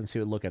these up and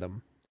look at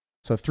them.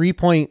 So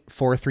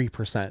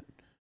 3.43%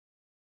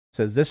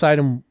 says this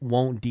item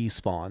won't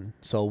despawn.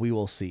 So we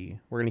will see.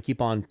 We're going to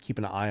keep on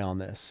keeping an eye on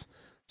this.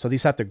 So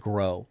these have to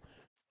grow.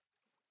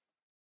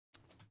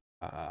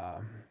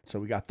 So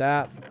we got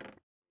that.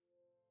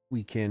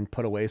 We can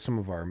put away some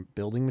of our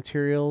building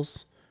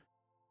materials.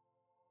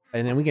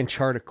 And then we can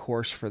chart a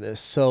course for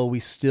this. So we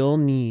still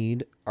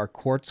need our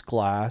quartz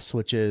glass,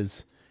 which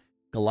is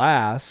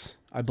glass.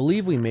 I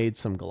believe we made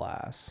some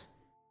glass.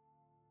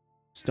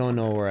 Just don't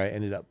know where I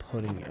ended up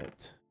putting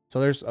it. So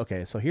there's,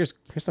 okay, so here's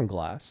some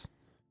glass.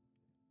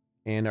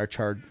 And our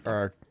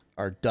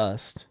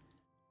dust.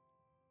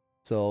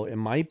 So it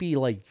might be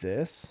like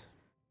this.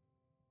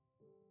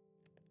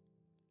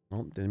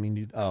 Oh, didn't mean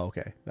to. Oh,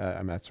 okay.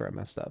 That's where I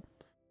messed up.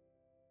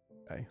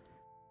 Okay.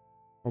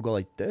 We'll go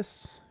like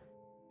this.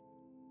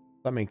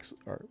 That makes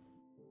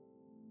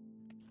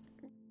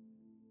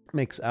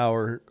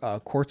our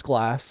quartz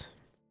glass.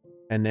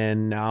 And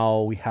then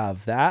now we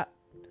have that.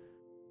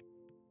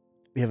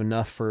 We have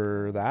enough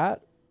for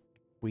that.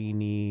 We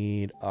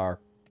need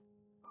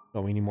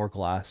we need more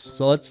glass.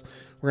 So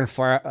we're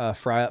gonna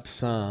fry up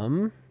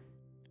some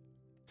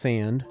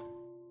sand.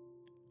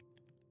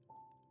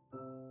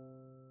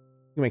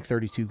 We can make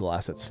 32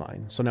 glass, that's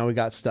fine. So now we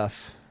got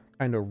stuff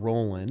kind of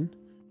rolling.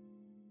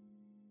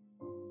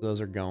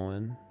 Those are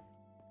going.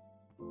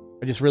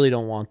 I just really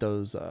don't want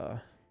those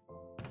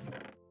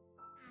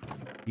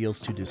deals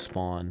to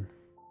despawn.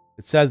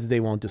 It says they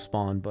won't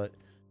despawn, but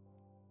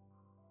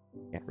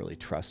can't really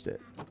trust it.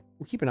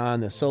 We'll keep an eye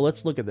on this. So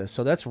let's look at this.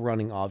 So that's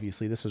running,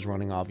 obviously. This is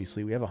running,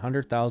 obviously. We have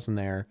 100,000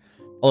 there.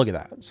 Oh, look at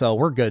that. So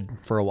we're good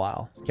for a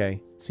while.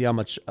 Okay. See how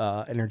much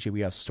energy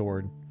we have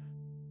stored.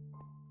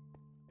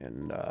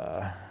 And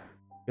I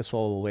guess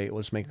we'll wait.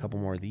 We'll just make a couple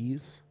more of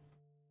these.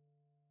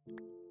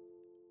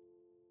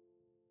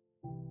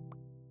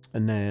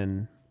 And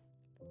then,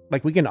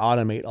 like, we can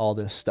automate all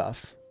this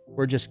stuff.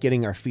 We're just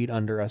getting our feet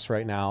under us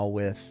right now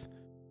with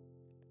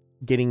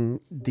getting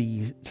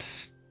the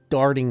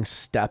starting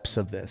steps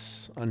of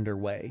this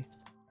underway.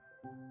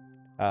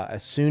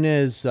 As soon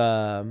as,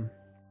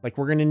 like,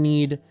 we're going to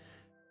need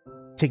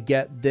to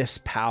get this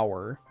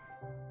power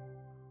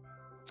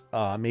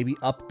maybe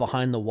up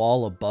behind the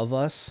wall above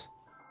us,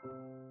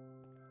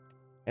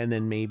 and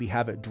then maybe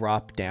have it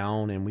drop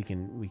down, and we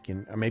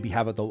can or maybe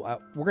have it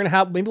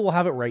maybe we'll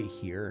have it right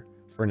here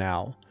for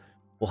now.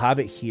 We'll have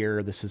it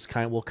here. This is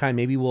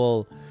maybe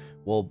we'll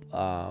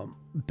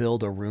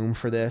build a room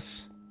for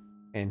this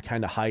and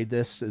kind of hide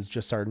this as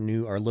just our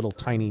little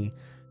tiny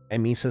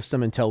ME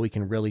system until we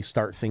can really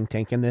start think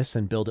tanking this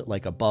and build it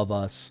like above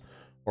us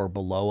or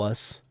below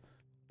us.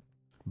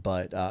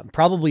 But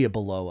probably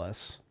below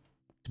us,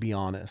 to be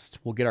honest.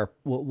 We'll get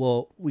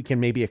we can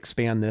maybe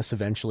expand this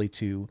eventually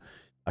to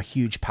a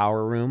huge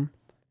power room.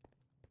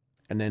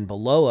 And then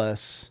below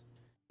us,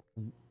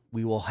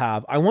 we will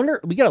have, I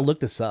wonder, we got to look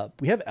this up.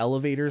 We have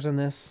elevators in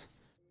this.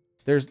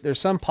 There's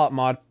some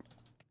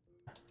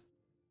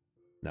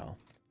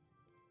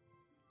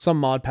some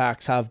mod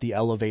packs have the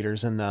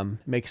elevators in them,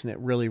 making it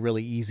really,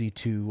 really easy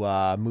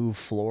to move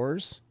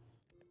floors.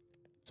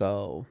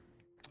 So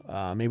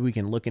maybe we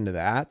can look into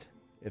that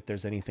if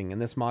there's anything in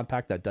this mod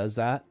pack that does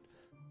that.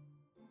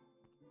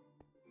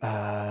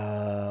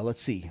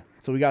 Let's see.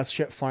 So we got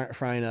shit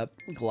frying up: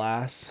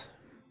 glass,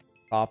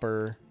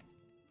 copper,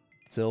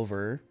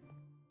 silver.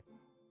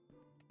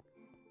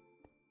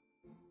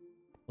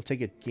 We'll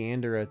take a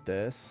gander at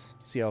this,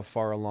 see how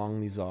far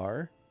along these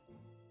are.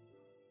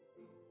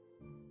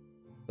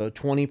 So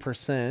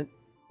 20%,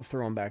 we'll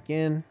throw them back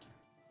in.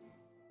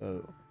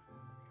 So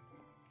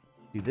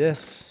do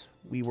this.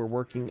 We were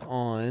working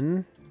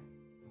on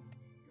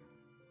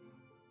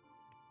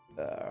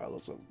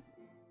lots of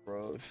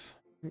growth.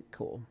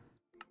 Cool.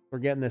 We're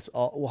getting this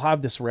all. We'll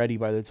have this ready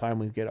by the time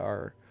we get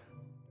our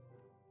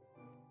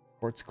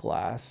quartz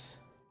glass.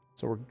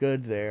 So we're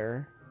good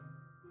there.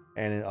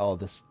 And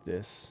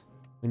this.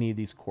 We need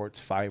these quartz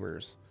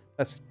fibers.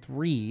 That's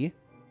 3.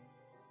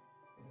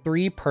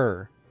 3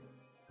 per.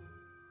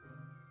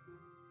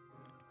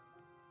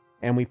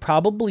 And we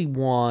probably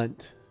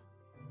want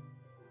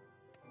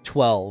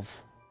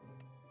 12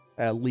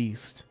 at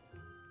least.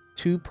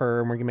 2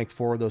 per, and we're gonna make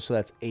 4 of those, so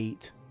that's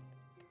 8.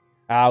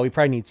 We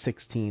probably need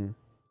 16.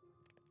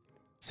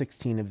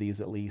 16 of these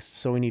at least.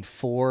 So we need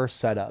 4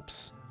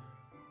 setups.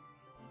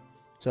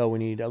 So we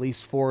need at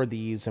least 4 of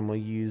these, and we'll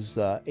use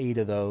 8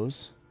 of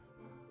those.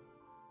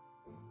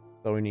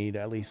 So we need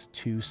at least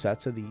 2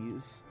 sets of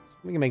these. So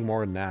we can make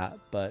more than that,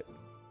 but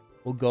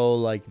we'll go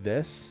like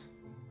this.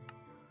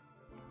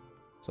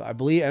 So I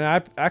believe, and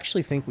I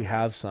actually think we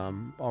have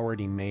some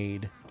already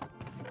made.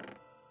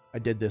 I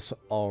did this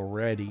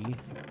already.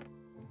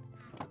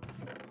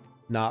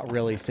 Not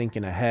really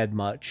thinking ahead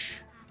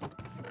much.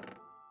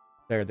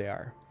 There they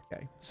are.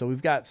 Okay, so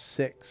we've got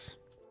 6.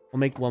 We'll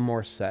make 1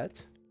 more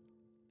set.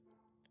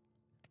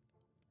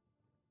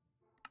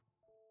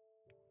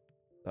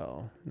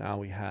 So now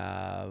we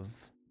have...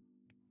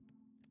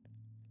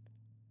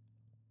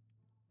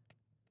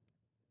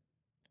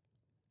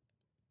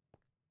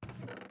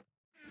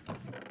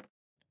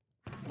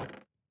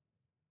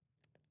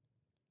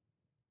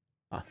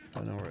 I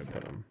don't know where I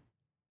put them.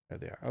 There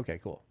they are. Okay,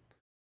 cool.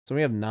 So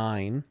we have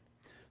 9.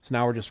 So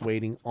now we're just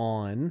waiting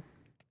on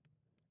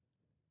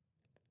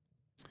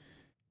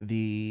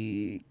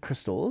the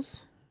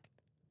crystals.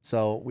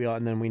 So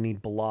and then we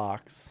need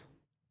blocks.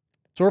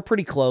 So we're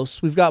pretty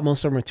close. We've got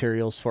most of our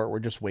materials for it. We're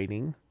just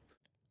waiting.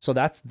 So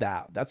that's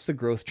that. That's the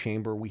growth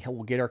chamber.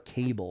 We'll get our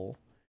cable.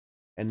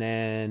 And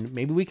then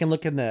maybe we can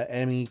look in the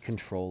ME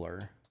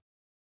controller.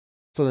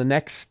 So the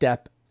next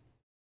step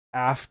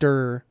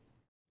after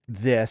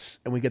this,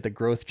 and we get the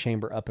growth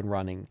chamber up and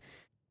running,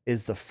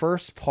 is the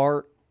first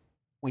part.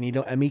 We need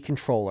an ME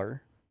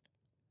controller,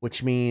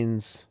 which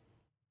means,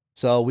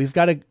 so we've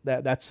got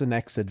that's the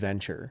next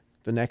adventure.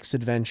 The next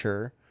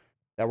adventure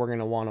that we're going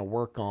to want to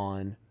work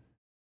on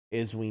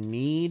is we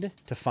need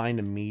to find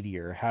a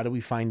meteor. How do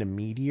we find a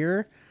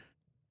meteor?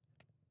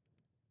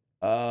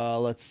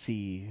 Let's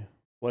see.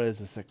 What is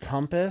this? A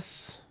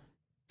compass?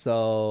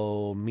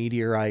 So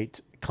meteorite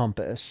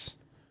compass.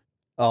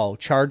 Oh,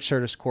 charged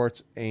Certus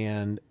quartz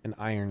and an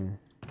iron.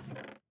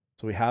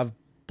 So we have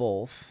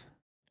both.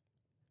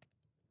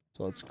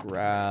 So let's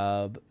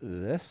grab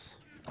this.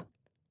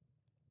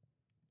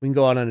 We can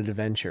go out on an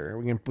adventure.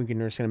 We're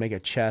just gonna make a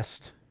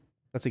chest.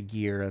 That's a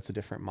gear. That's a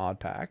different mod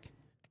pack.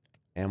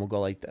 And we'll go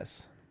like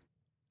this.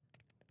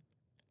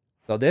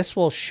 So this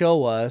will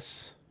show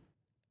us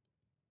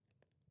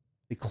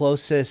the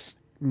closest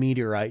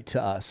meteorite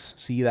to us.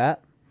 See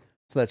that?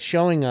 So that's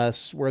showing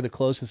us where the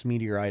closest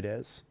meteorite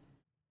is.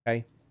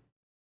 Okay.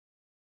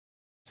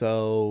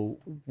 So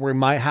we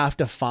might have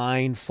to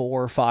find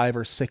 4, 5,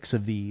 or 6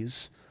 of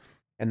these,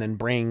 and then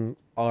bring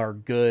our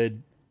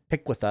good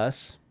pick with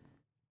us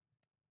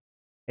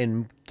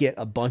and get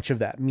a bunch of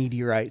that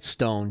meteorite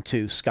stone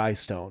too, sky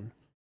stone.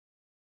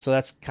 So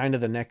that's kind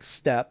of the next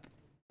step.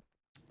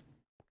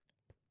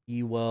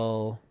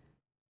 So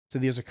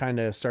these are kind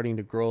of starting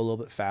to grow a little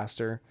bit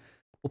faster.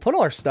 We'll put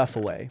all our stuff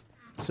away.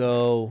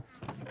 So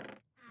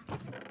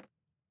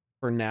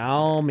for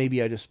now,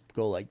 maybe I just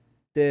go like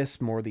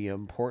this, more the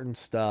important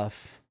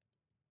stuff.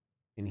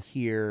 in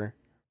here,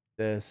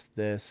 this.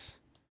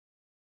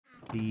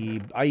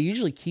 I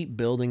usually keep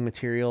building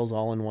materials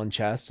all in one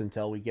chest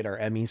until we get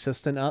our ME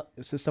system up.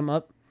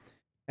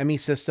 ME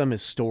system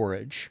is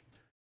storage.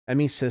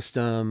 ME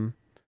system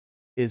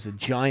is a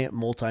giant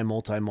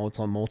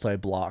multi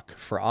block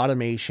for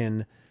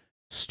automation,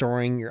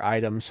 storing your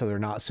items so they're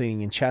not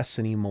sitting in chests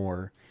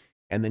anymore.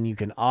 And then you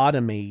can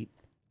automate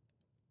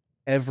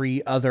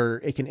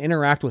it can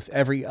interact with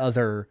every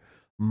other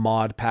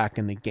mod pack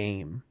in the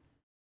game.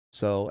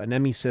 So an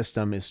ME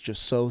system is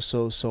just so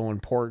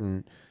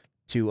important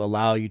to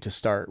allow you to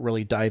start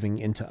really diving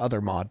into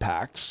other mod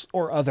packs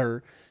or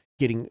other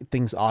getting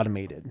things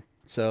automated.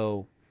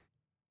 So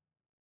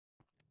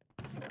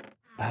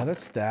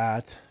that's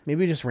that.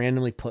 Maybe just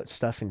randomly put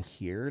stuff in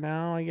here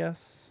now, I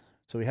guess.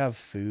 So we have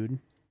food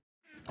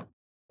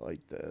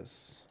like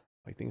this,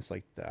 like things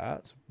like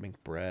that. So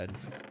make bread,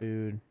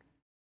 food.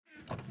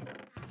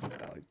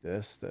 Like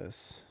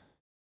this.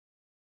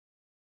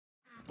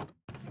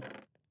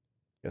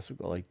 Guess we'll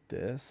go like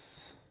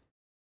this.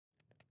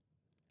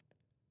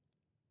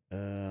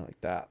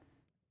 Like that.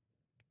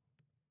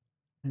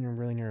 And you're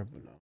really near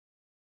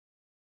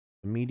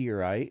a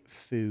meteorite,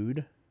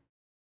 food,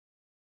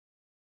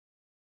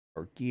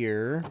 or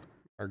gear,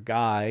 or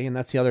guy, and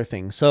that's the other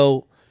thing.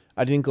 So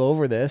I didn't go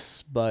over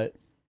this, but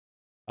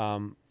I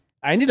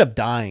ended up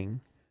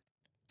dying.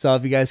 So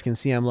if you guys can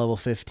see, I'm level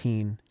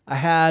 15.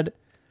 I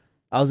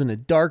was in a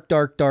dark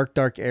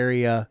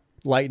area,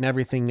 lighting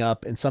everything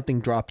up, and something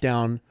dropped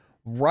down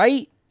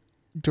right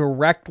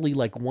directly,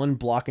 like 1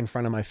 block in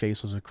front of my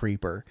face was a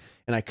creeper,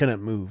 and I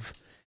couldn't move.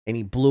 And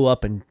he blew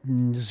up and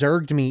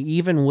zerged me,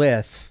 even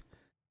with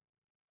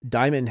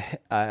diamond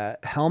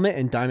helmet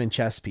and diamond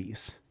chest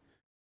piece.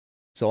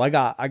 So I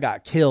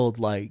got killed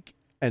like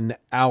an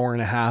hour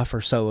and a half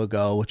or so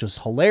ago, which was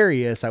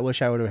hilarious. I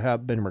wish I would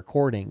have been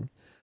recording,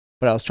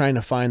 but I was trying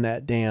to find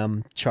that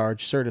damn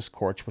charged Certus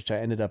quartz, which I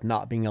ended up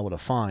not being able to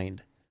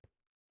find.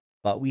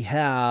 But we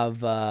have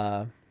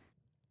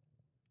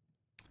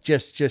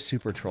just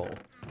super troll.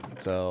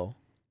 So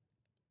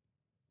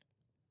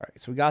all right,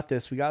 so we got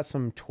this. We got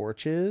some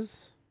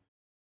torches.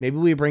 Maybe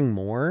we bring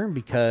more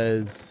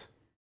because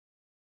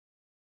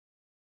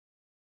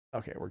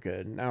okay, we're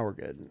good. Now we're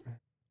good.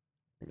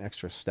 An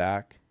extra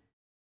stack.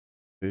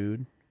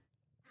 Food.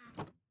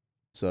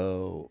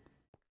 So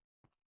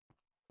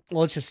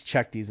let's just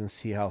check these and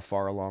see how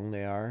far along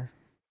they are.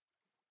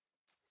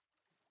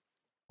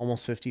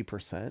 Almost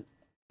 50%. I'm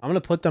going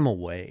to put them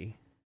away.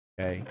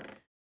 Okay.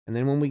 And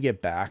then when we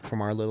get back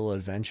from our little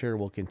adventure,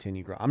 we'll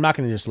continue growing. I'm not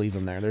going to just leave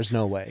them there. There's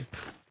no way.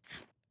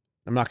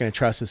 I'm not going to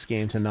trust this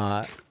game to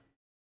not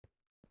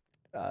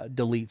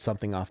delete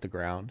something off the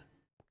ground.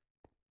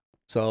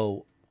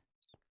 So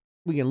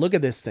we can look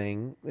at this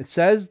thing. It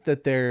says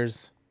that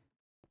there's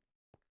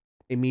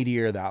a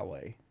meteor that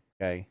way.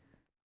 Okay.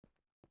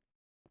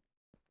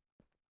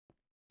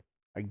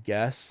 I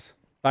guess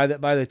by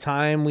the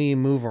time we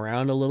move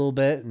around a little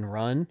bit and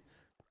run,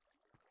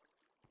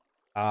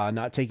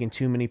 not taking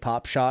too many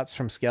pop shots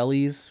from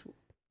skellies,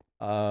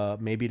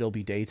 maybe it'll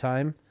be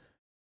daytime.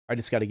 I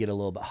just got to get a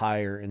little bit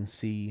higher and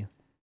see.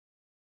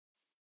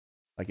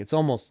 Like it's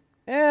almost,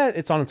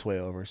 it's on its way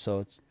over,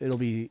 so it'll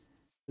be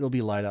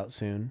light out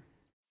soon.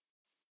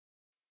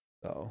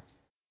 So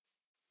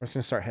we're just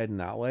gonna start heading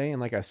that way. And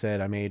like I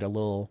said, I made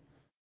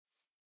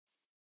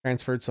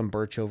transferred some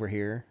birch over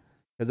here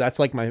because that's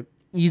like my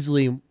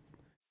easily.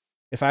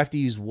 If I have to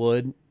use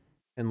wood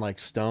and like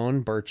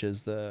stone, birch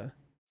is the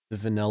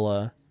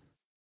vanilla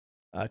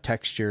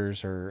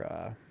textures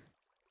or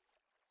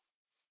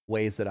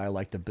ways that I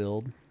like to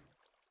build.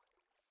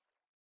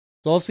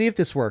 So let's see if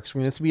this works. I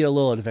mean, this will be a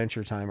little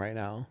adventure time right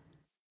now.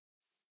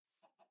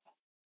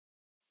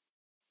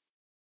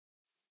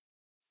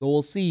 So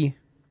we'll see.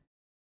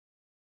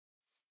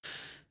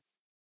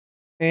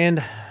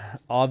 And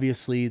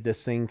obviously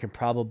this thing can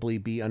probably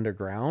be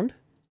underground.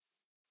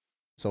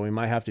 So we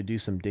might have to do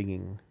some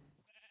digging.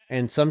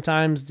 And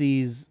sometimes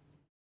these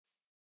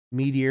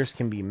meteors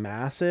can be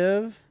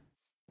massive.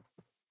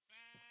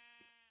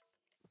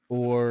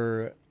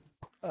 Or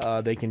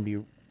they can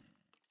be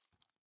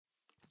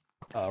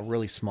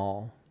really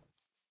small.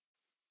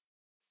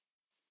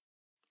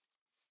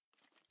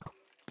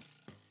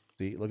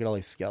 See, look at all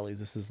these skellies.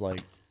 This is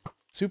like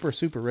super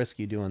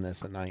risky doing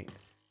this at night.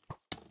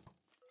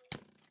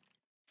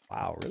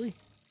 Wow, really?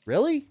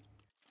 Really?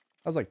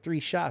 That was like 3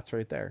 shots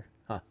right there.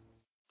 Huh.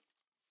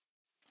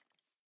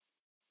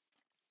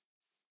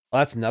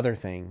 Well, that's another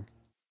thing.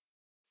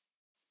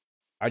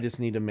 I just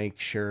need to make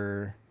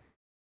sure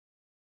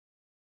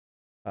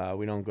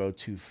we don't go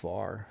too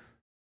far.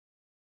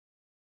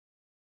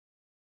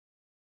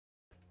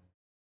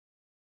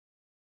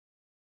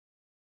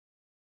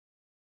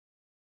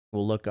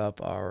 We'll look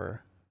up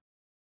our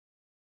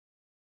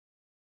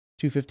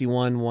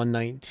 251,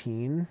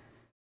 119.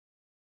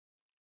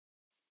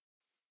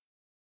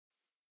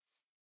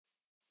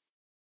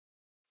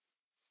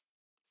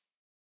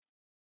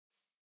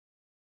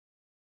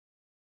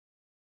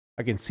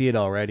 I can see it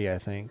already, I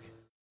think.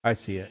 I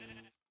see it.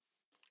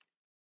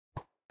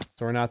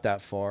 So we're not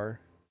that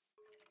far.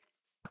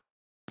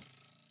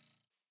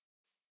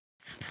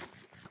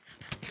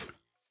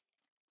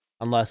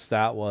 Unless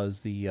that was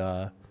the,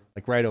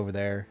 like right over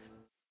there.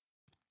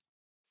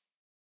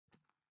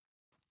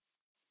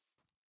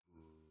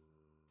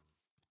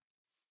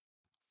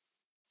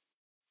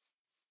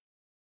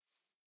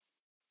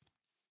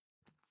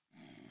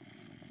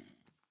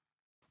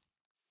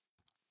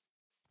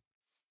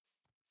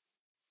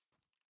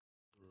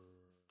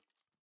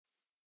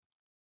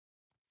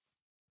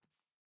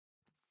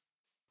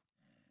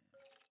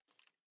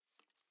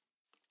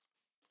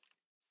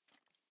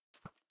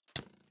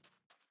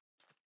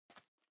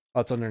 Oh,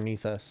 it's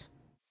underneath us.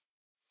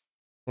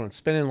 When it's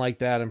spinning like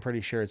that, I'm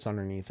pretty sure it's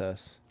underneath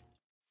us.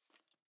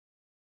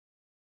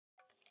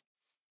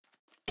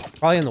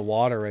 Probably in the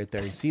water right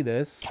there. You see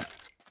this?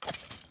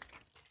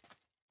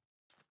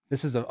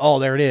 This is a... Oh,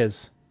 there it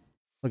is.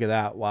 Look at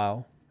that.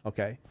 Wow.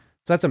 Okay.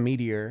 So that's a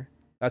meteor.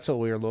 That's what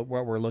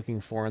we're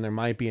looking for, and there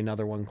might be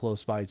another one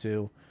close by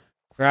too.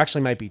 There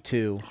actually might be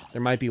two.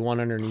 There might be one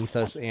underneath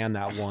us and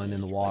that one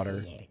in the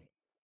water.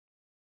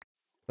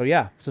 So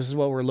yeah, so this is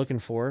what we're looking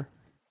for.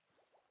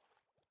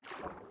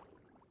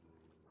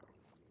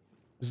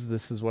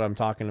 This is what I'm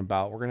talking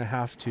about. We're gonna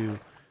have to...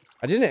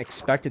 I didn't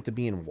expect it to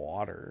be in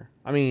water.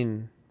 I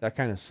mean, that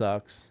kind of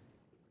sucks.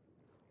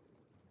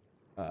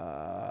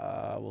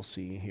 We'll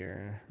see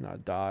here.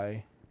 Not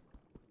die.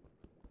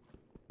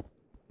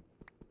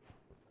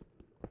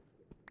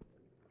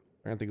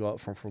 We're gonna have to go up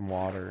from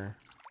water.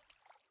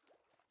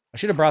 I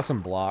should have brought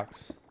some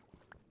blocks.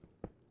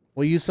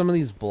 We'll use some of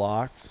these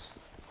blocks.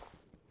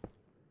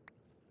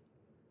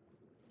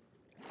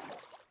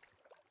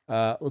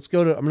 Let's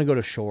go to... I'm gonna go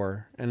to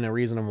shore, and the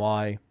reason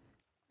why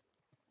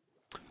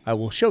I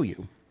will show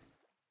you.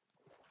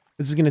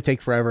 This is gonna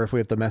take forever if we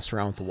have to mess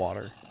around with the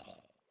water.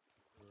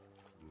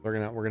 We're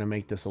gonna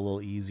make this a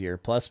little easier.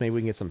 Plus, maybe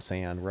we can get some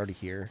sand. We're already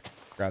here.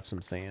 Grab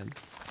some sand.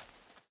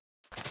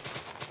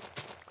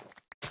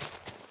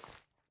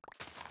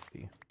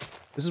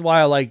 This is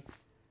why I like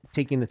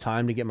taking the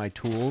time to get my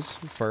tools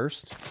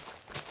first,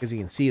 because you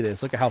can see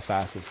this. Look at how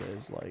fast this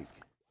is. Like,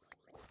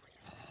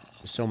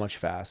 it's so much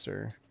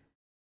faster.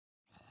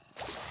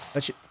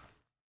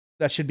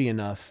 That should be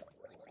enough.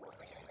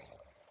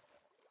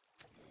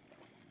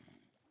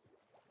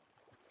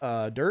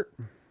 Dirt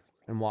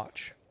and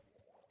watch.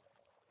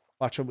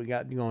 Watch what we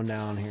got going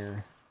down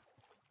here.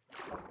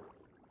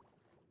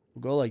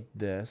 We'll go like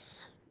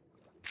this.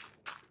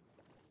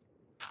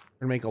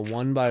 We're gonna make a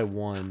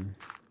 1x1.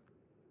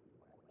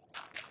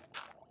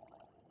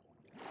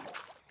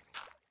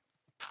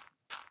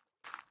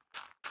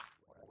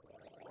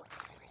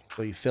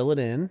 So you fill it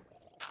in.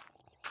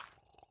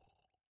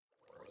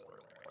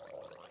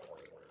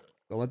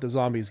 Don't let the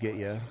zombies get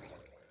you.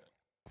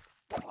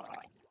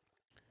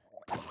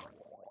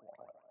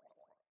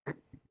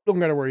 Don't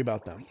gotta worry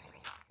about them.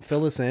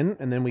 Fill this in,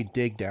 and then we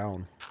dig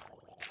down.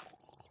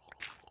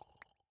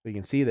 So you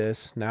can see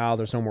this. Now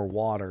there's no more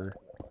water.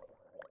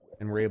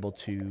 And we're able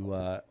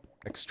to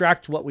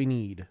extract what we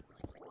need.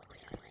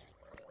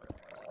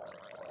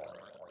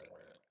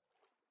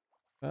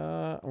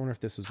 I wonder if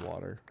this is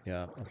water.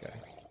 Yeah, okay.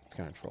 It's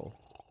kind of troll.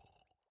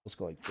 Let's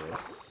go like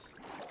this.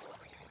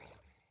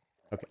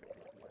 Okay.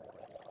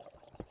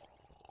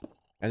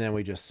 And then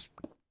we'll just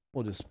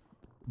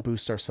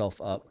boost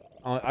ourselves up.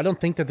 I don't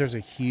think that there's a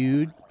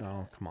huge...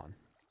 Oh, come on.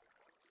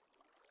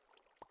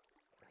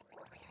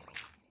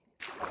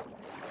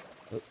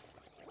 Oh.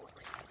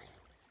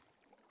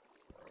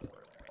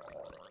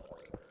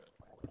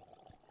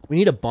 We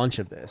need a bunch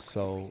of this,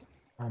 so...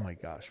 Oh my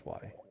gosh,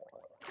 why?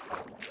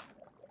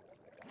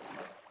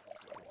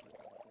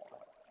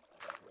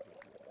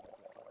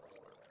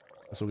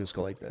 So we'll just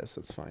go like this.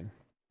 That's fine.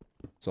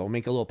 So we'll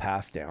make a little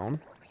path down.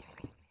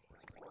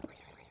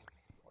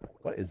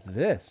 What is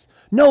this?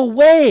 No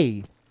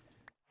way!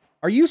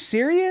 Are you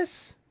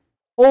serious?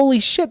 Holy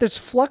shit, there's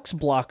flux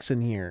blocks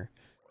in here.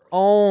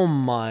 Oh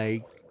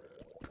my...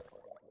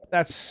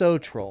 That's so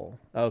troll.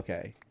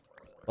 Okay.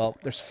 Well,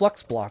 there's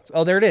flux blocks.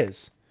 Oh, there it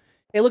is.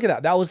 Hey, look at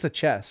that. That was the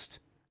chest.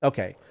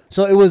 Okay.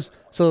 So it was...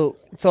 So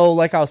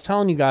like I was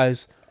telling you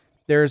guys,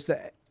 there's...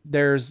 I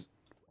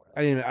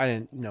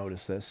didn't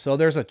notice this. So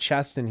there's a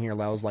chest in here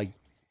that was like...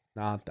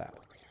 Not that.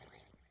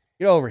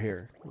 Get over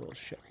here, little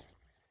shit.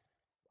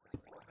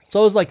 So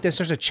it was like this.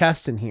 There's a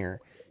chest in here.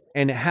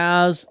 And it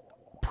has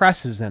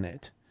presses in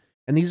it.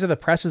 And these are the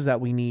presses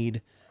that we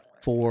need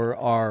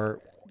for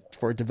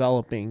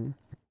developing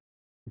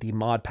the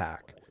mod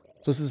pack.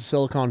 So this is a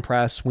silicon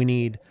press. We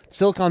need...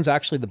 Silicon's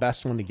actually the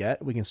best one to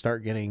get. We can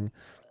start getting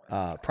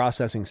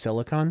processing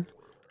silicon.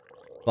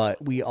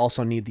 But we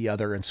also need the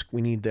other...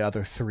 We need the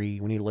other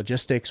three. We need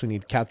logistics, we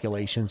need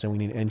calculations, and we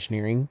need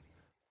engineering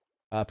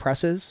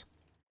presses.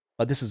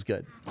 But this is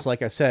good. So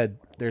like I said,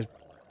 there's...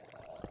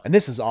 And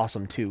this is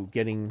awesome too,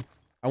 getting...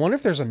 I wonder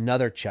if there's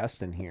another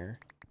chest in here.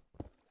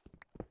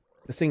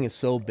 This thing is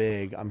so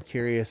big, I'm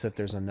curious if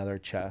there's another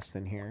chest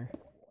in here.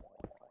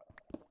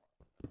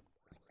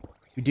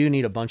 We do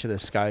need a bunch of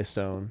this sky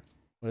stone.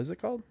 What is it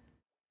called?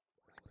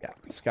 Yeah,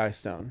 sky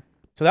stone.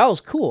 So that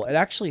was cool. It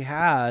actually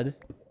had...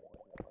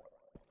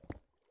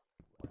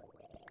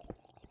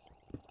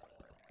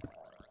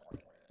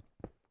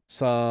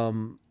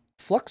 some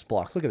flux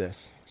blocks. Look at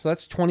this. So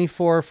that's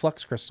 24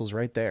 flux crystals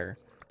right there.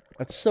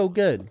 That's so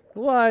good.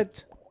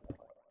 What?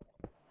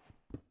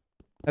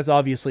 That's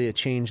obviously a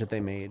change that they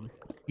made.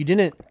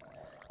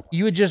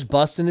 You would just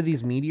bust into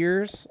these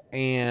meteors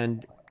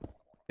and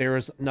there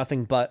was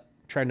nothing but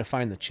trying to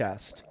find the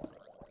chest.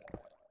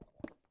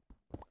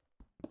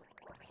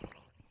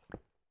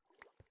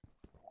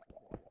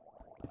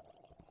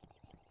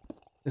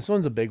 This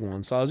one's a big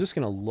one, so I was just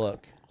going to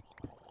look.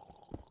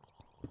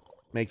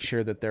 Make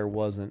sure that there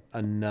wasn't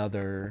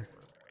another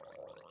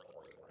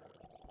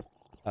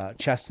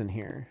chest in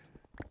here.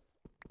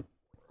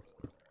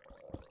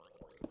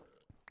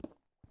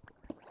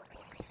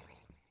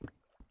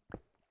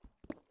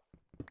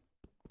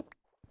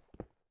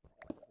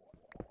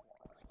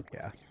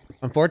 Yeah.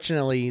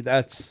 Unfortunately,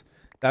 that's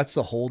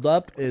the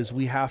holdup, is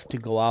we have to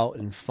go out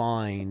and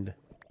find,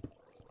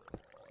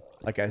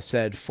 like I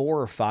said,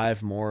 4 or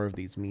 5 more of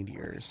these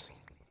meteors.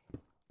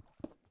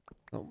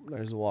 Oh,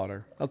 there's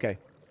water. Okay.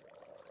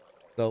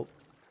 So,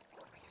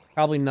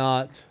 probably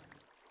not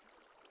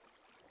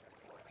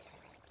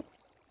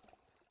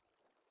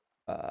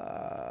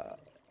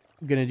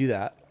gonna do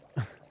that.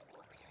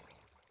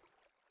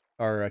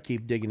 Or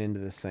keep digging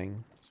into this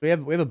thing. So we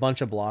have a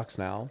bunch of blocks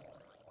now.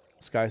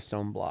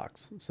 Skystone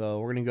blocks. So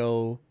we're gonna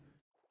go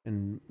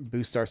and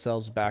boost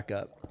ourselves back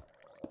up.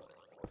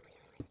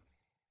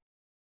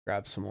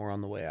 Grab some more on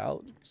the way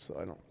out, so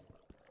I don't...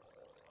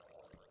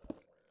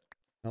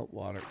 Nope,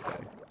 water.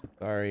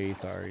 Okay.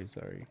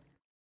 Sorry.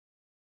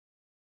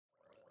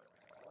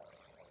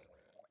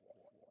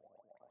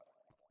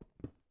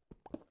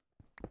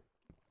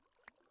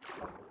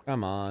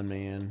 Come on,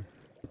 man.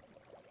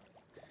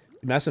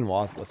 Messing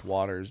with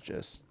water is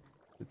just...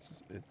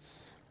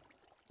 It's...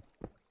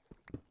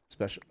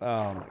 special.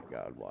 Oh my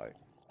god, why?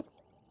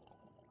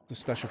 It's a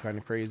special kind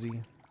of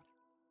crazy.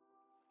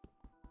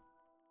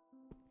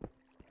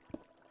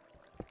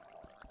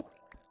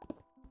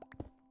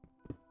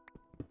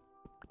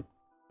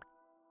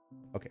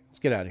 Okay, let's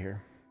get out of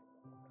here.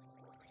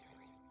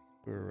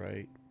 We're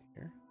right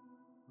here.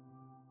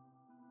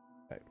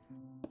 Okay.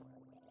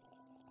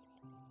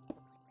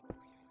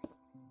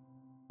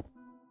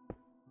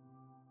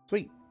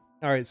 Sweet.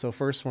 All right, so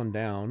first one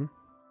down.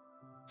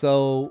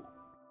 So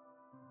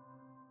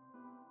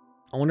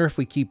I wonder if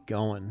we keep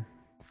going.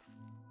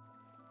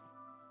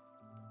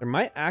 There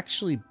might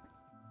actually...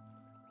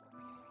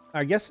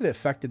 I guess it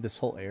affected this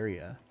whole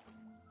area.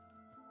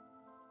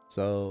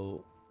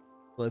 So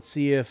let's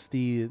see if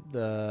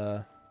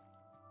the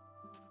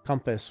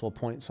compass will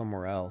point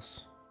somewhere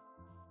else.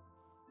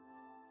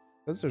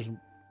 Because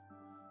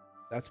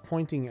that's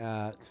pointing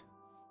at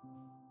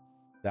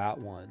that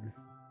one.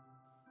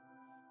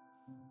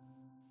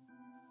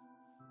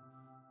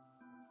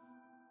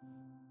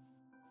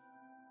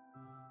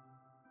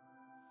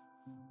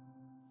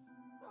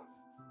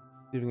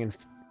 See if we can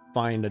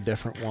find a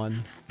different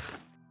one.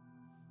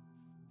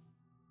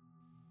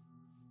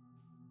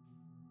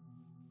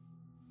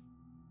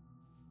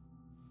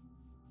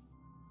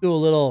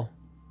 We'll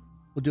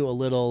do a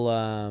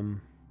little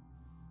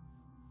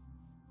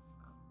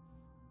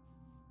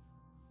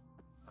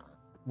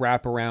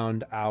wrap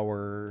around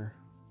our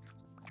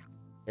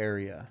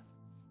area.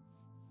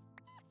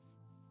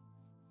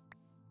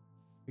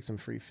 Take some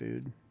free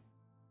food.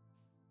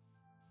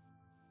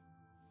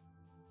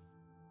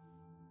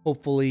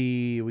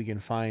 Hopefully we can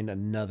find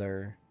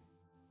another.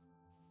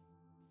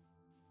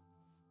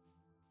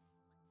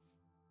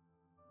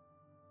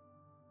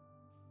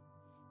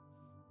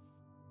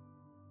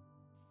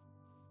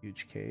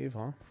 Huge cave,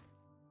 huh?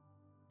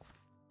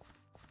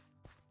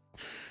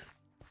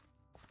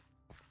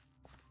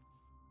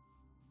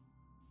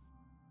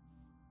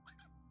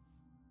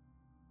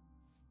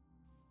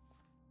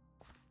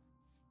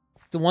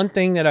 So one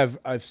thing that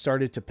I've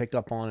started to pick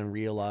up on and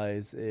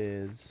realize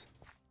is,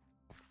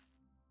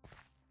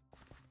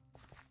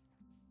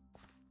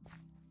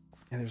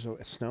 yeah, there's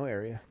a snow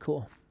area.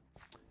 Cool.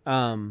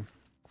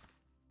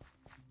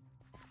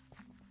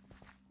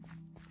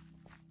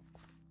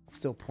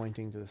 Still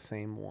pointing to the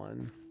same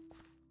one.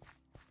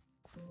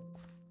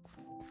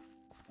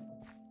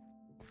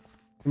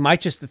 We might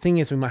just, the thing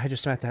is, we might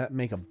just have to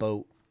make a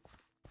boat.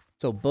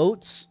 So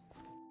boats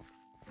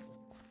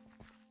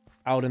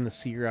out in the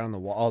sea or out on the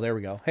wall. Oh, there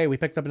we go. Hey, we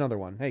picked up another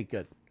one. Hey,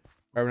 good.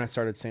 Right when I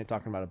started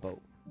talking about a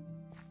boat.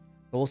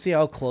 But we'll see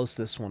how close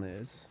this one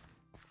is.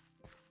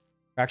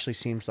 Actually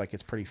seems like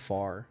it's pretty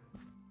far.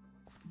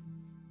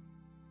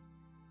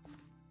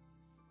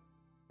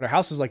 But our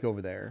house is like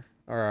over there.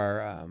 Or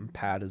our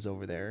pad is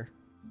over there.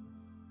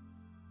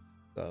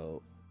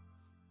 So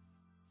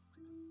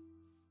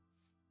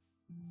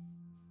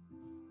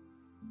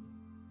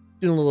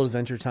doing a little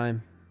adventure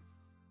time.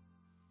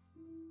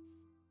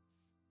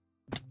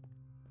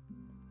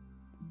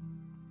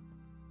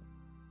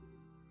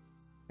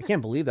 I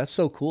can't believe that's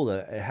so cool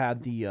that it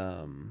had the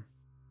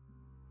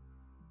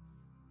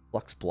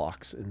flux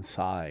blocks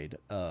inside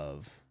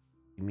of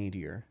the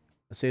meteor.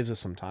 It saves us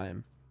some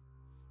time.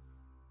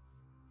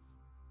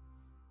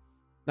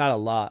 Not a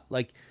lot.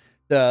 Like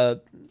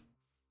the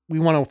we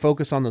want to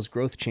focus on those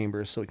growth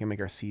chambers so we can make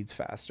our seeds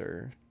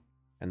faster.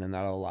 And then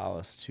that'll allow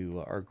us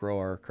to grow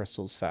our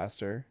crystals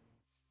faster.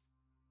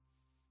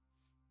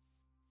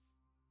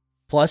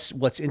 Plus,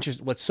 what's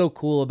so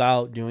cool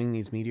about doing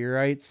these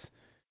meteorites,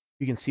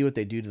 you can see what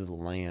they do to the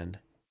land.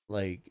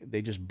 Like,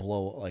 they just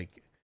blow,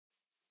 like,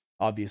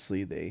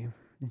 obviously they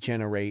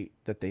generate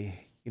that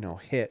they, you know,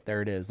 hit.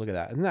 There it is. Look at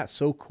that. Isn't that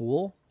so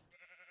cool?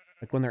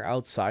 Like when they're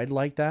outside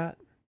like that.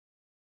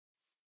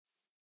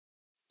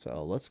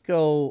 So let's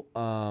go.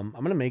 I'm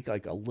going to make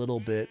like a little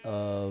bit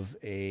of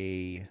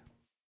a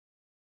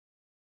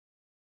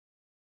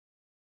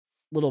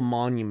little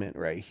monument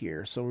right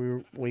here.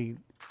 So we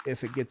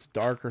if it gets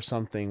dark or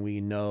something,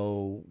 we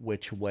know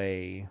which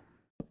way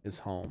is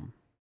home.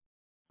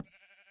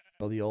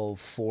 So the old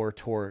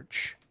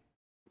 4-torch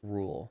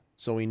rule.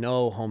 So we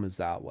know home is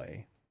that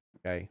way.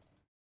 Okay.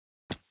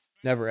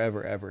 Never,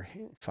 ever, ever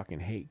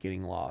fucking hate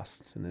getting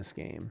lost in this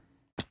game.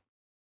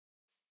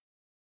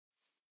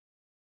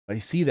 But you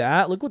see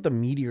that? Look what the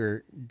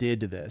meteor did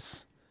to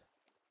this.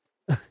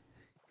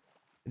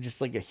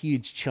 Just like a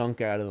huge chunk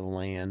out of the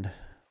land.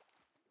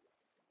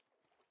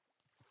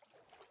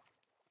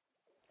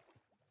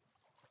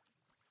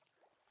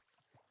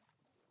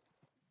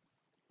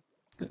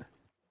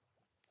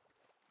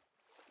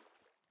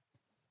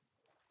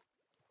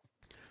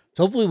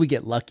 So hopefully we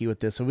get lucky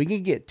with this. So we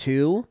can get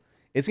 2.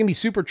 It's going to be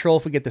super troll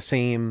if we get the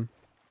same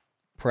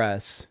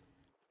press.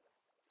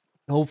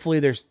 Hopefully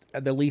there's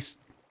at the least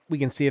we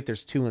can see if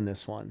there's 2 in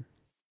this one.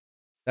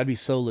 That'd be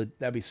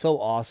so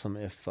awesome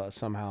if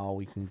somehow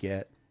we can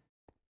get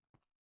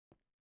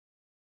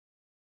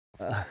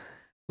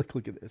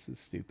look at this.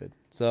 It's stupid.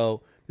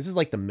 So this is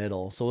like the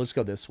middle. So let's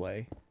go this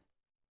way.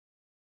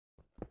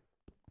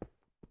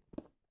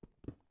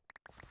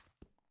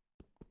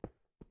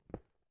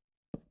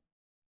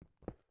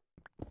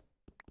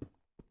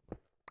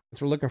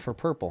 So we're looking for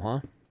purple,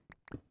 huh?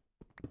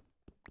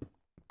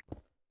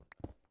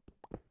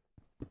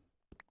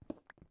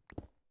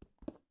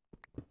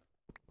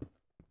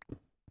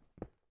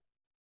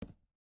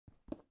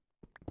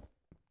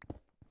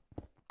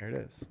 There it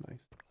is.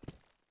 Nice.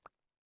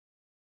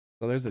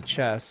 So there's the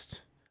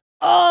chest.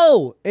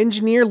 Oh!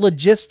 Engineer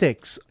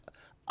logistics.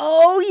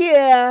 Oh,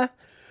 yeah!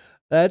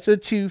 That's a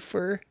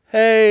twofer.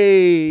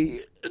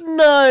 Hey!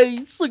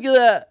 Nice! Look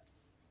at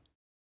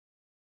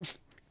that.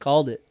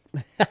 Called it.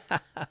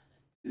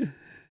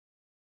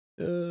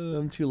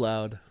 I'm too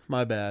loud.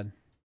 My bad.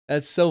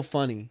 That's so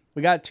funny.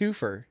 We got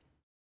twofer.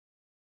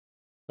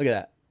 Look at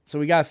that. So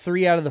we got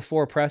 3 out of the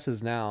 4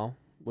 presses now.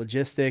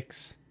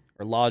 Logistics,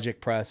 or logic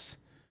press,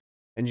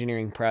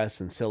 engineering press,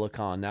 and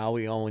silicon. Now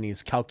we only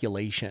need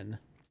calculation.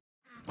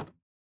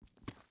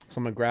 So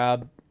I'm going to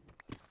grab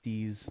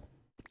these.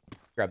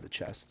 Grab the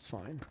chest. It's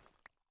fine.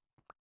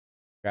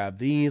 Grab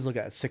these. Look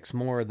at 6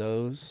 more of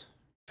those.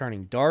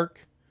 Turning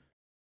dark.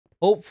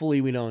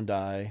 Hopefully we don't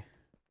die.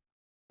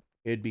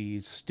 It'd be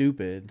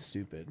stupid.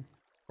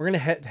 We're going to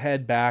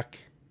head back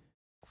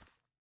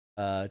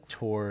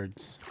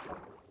towards...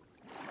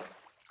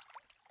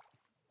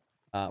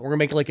 we're going to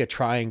make like a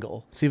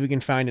triangle. See if we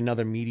can find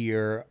another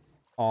meteor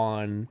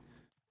on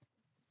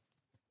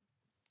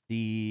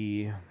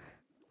the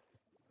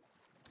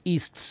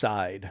east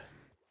side.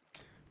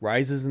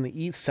 Rises in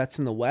the east, sets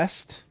in the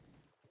west.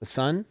 The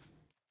sun.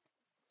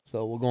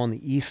 So we'll go on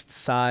the east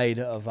side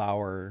of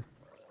our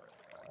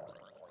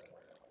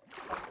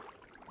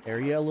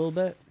area a little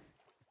bit.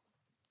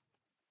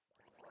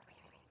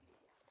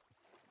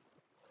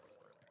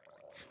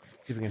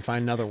 See if we can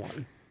find another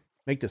one.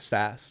 Make this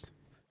fast.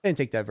 It didn't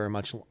take that very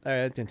much.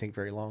 It didn't take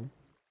very long.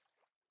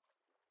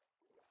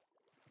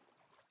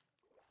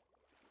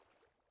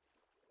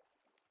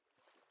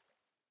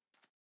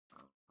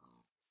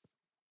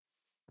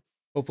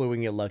 Hopefully we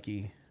can get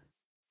lucky.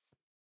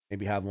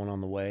 Maybe have one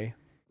on the way.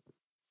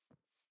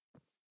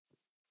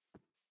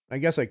 I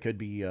guess I could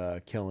be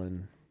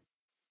killing...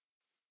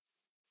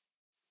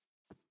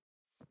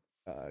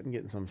 I'm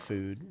getting some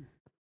food.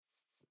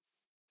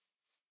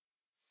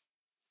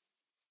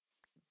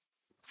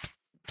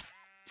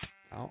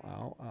 Ow,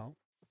 ow, ow.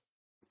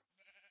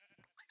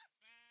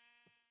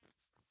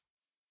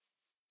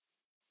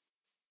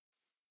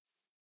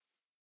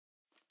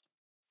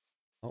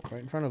 Oh,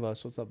 right in front of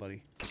us. What's up,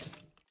 buddy?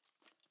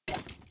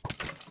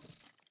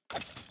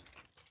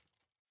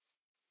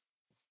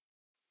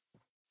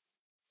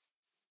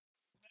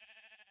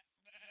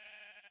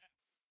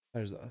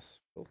 There's us.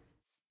 Cool.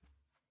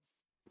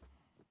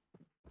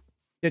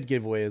 Did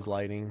give away his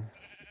lighting.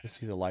 You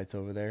see the lights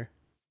over there.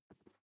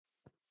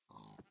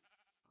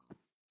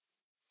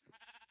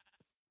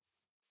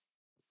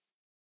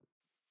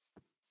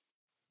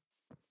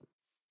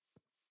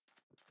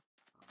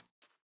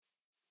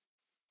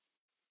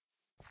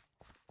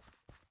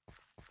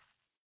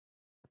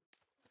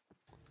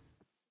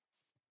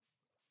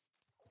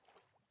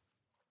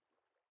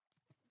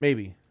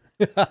 Maybe.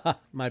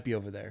 Might be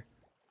over there.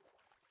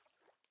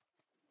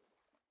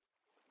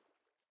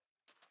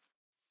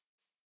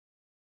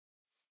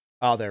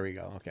 Oh, there we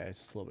go. Okay,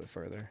 just a little bit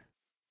further.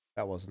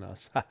 That wasn't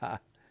us.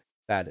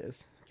 That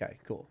is. Okay,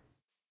 cool.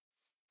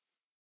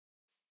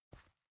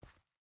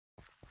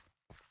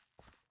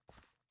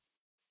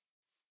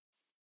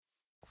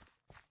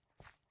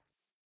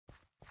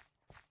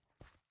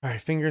 All right,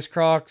 fingers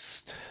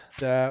crossed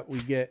that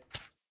we get.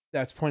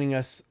 That's pointing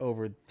us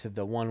over to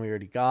the one we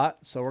already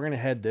got. So we're gonna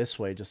head this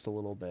way just a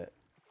little bit.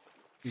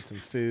 Eat some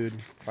food,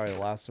 probably the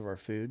last of our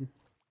food.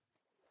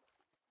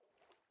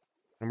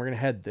 And we're gonna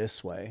head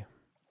this way.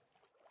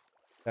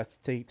 That's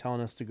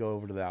telling us to go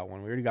over to that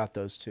one. We already got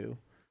those two.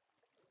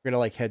 We're gonna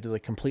like head to the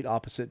complete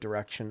opposite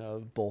direction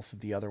of both of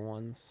the other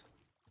ones.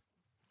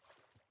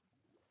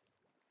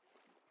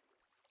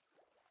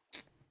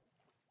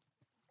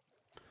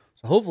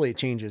 So hopefully it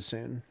changes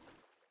soon.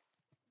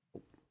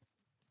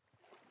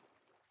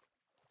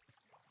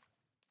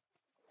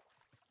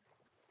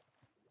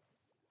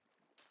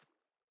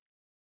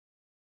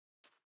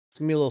 It's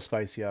gonna be a little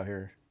spicy out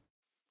here.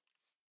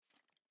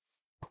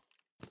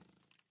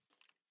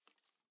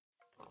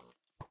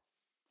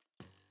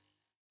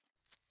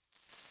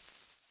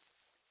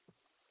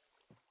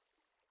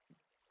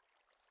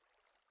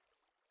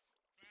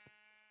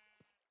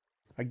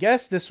 I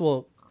guess this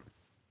will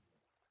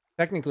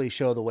technically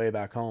show the way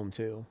back home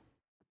too.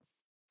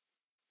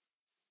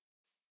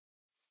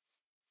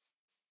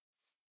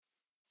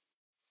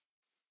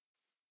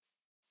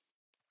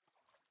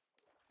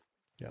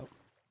 Yep.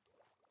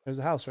 There's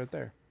a house right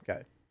there.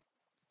 Okay.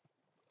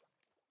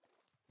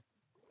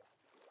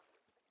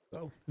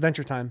 So,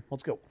 adventure time.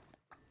 Let's go.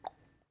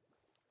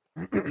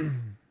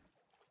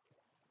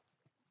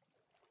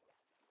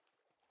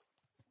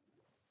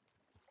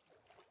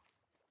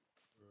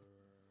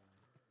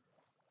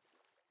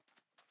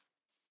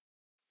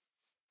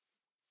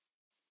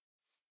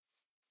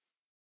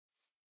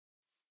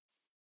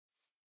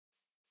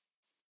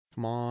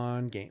 Come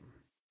on, game.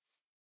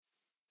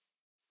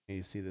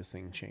 Need to see this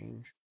thing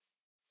change.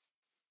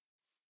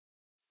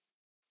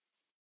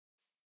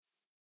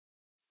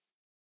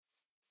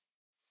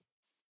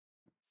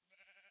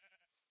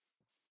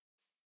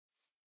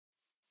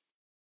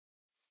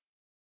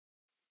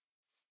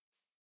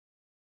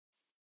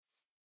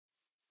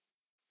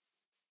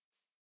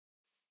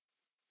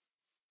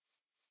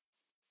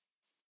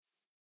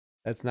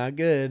 That's not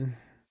good.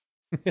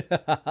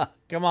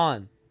 Come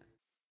on.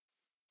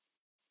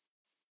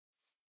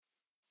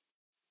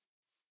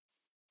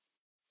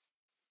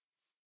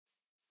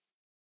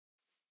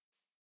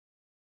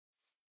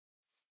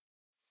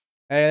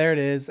 Hey, there it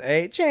is.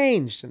 Hey, it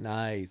changed.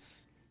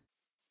 Nice.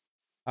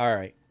 All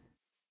right.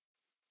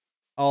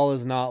 All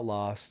is not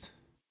lost.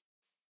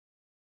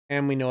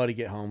 And we know how to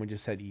get home. We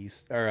just head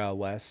east or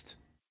west.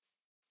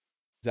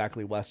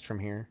 Exactly west from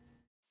here.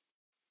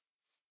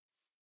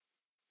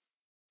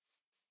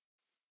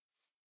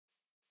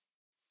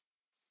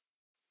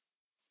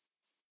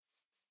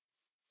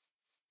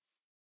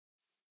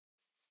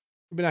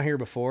 We've been out here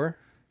before.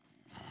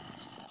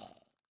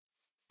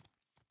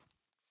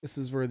 This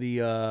is where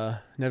the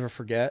never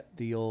forget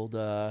the old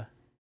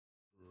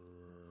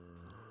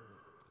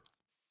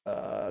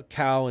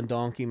cow and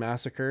donkey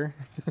massacre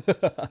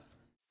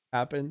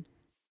happened.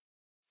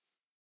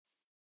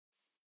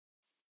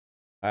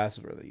 That's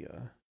where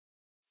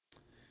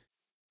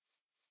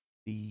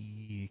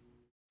the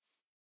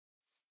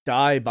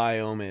dye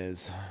biome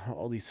is.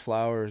 All these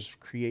flowers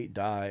create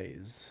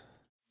dyes.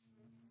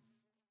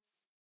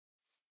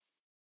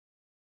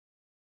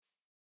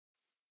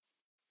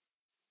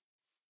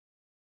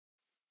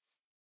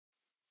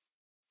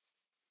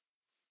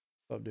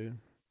 What's up, dude?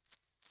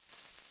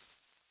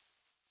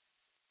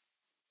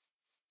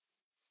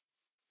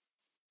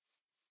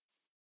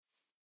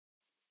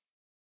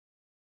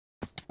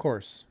 Of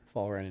course,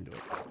 fall right into it.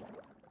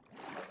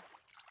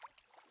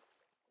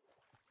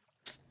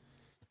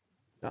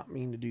 Not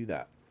mean to do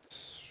that.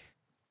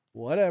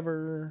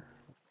 Whatever.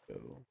 Let's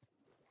go.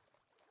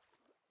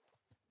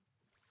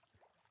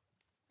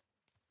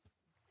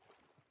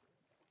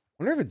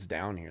 Wonder if it's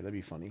down here. That'd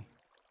be funny.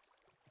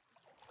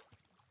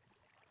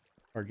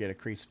 Or get a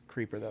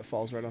creeper that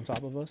falls right on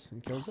top of us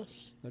and kills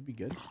us. That'd be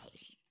good.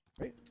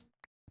 Right?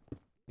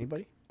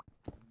 Anybody?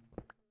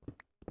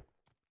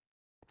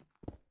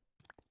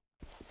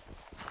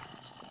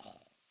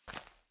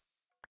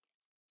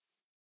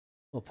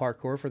 A little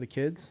parkour for the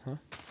kids, huh?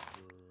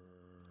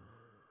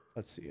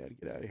 Let's see how to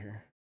get out of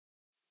here.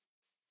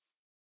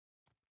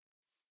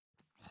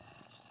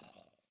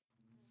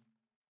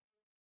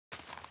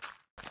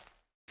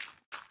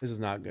 This is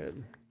not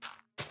good.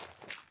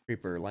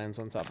 Creeper lands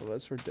on top of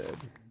us. We're dead.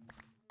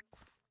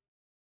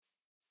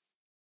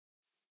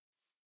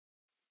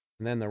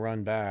 And then the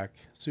run back.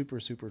 Super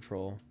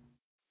troll.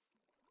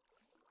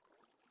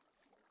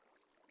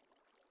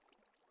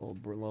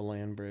 Little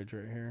land bridge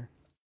right here.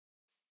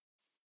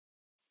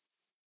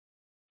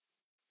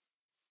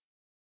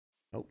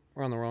 Nope,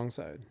 we're on the wrong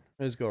side.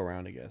 Let's go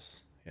around, I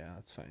guess. Yeah,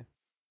 that's fine.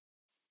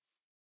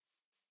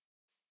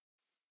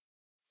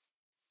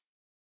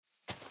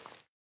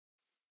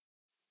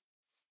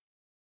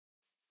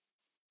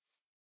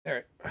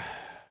 Alright. That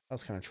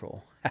was kind of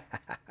troll. You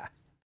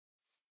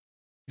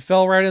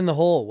fell right in the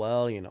hole.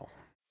 Well, you know.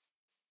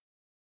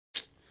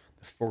 The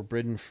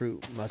forbidden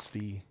fruit must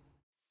be...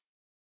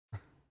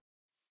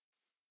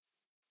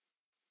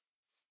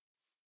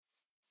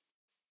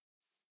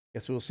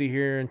 Guess we'll see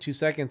here in 2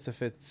 seconds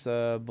if it's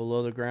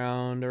below the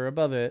ground or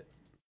above it.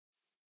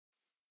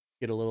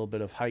 Get a little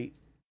bit of height.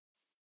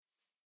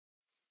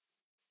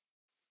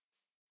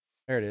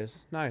 There it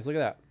is. Nice. Look at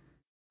that.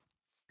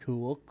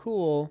 Cool,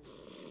 cool.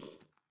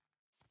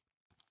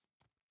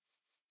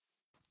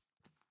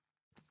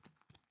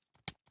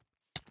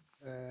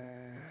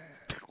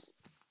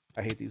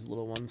 I hate these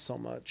little ones so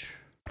much.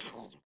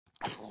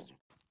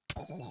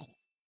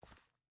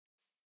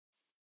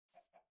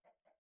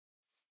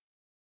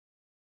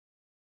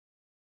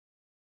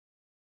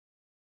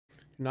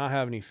 Do not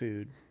have any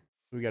food.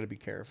 We got to be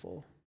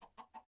careful.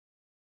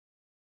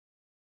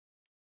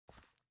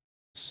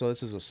 So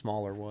this is a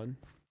smaller one.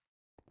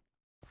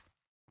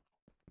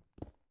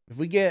 If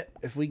we get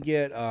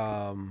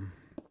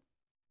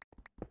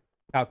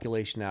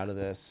calculation out of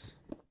this,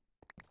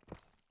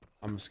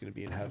 I'm just gonna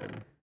be in heaven.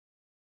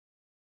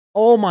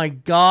 Oh my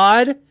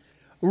god!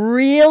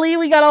 Really?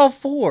 We got all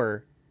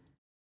 4.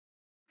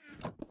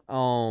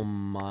 Oh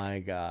my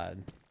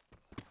god.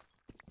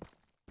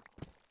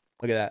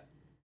 Look at that.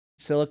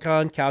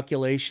 Silicon,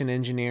 calculation,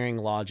 engineering,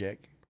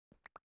 logic.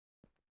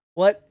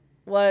 What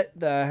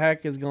the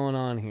heck is going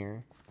on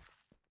here?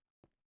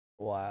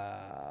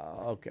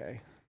 Wow.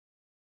 Okay.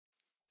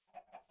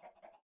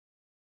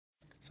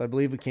 So I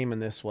believe we came in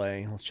this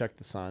way. Let's check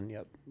the sun.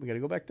 Yep. We got to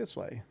go back this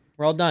way.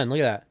 We're all done. Look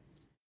at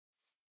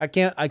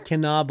that. I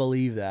cannot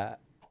believe that.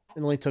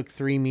 It only took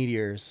 3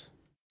 meteors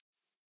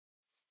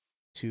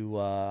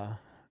to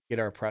get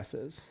our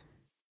presses.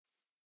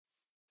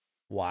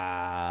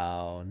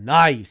 Wow.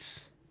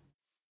 Nice.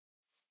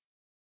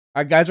 All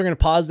right, guys, we're going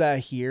to pause that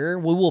here.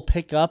 We will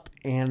pick up,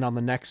 and on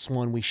the next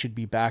one, we should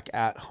be back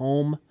at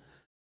home.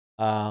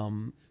 I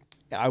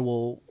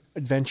will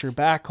adventure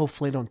back.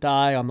 Hopefully I don't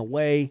die on the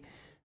way.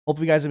 Hope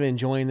you guys have been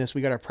enjoying this.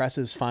 We got our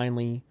presses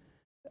finally.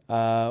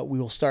 We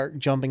will start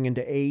jumping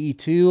into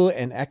AE2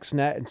 and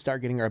Xnet and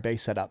start getting our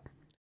base set up.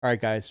 All right,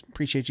 guys.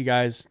 Appreciate you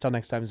guys. Until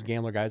next time, this is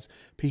Gambler, guys.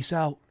 Peace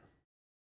out.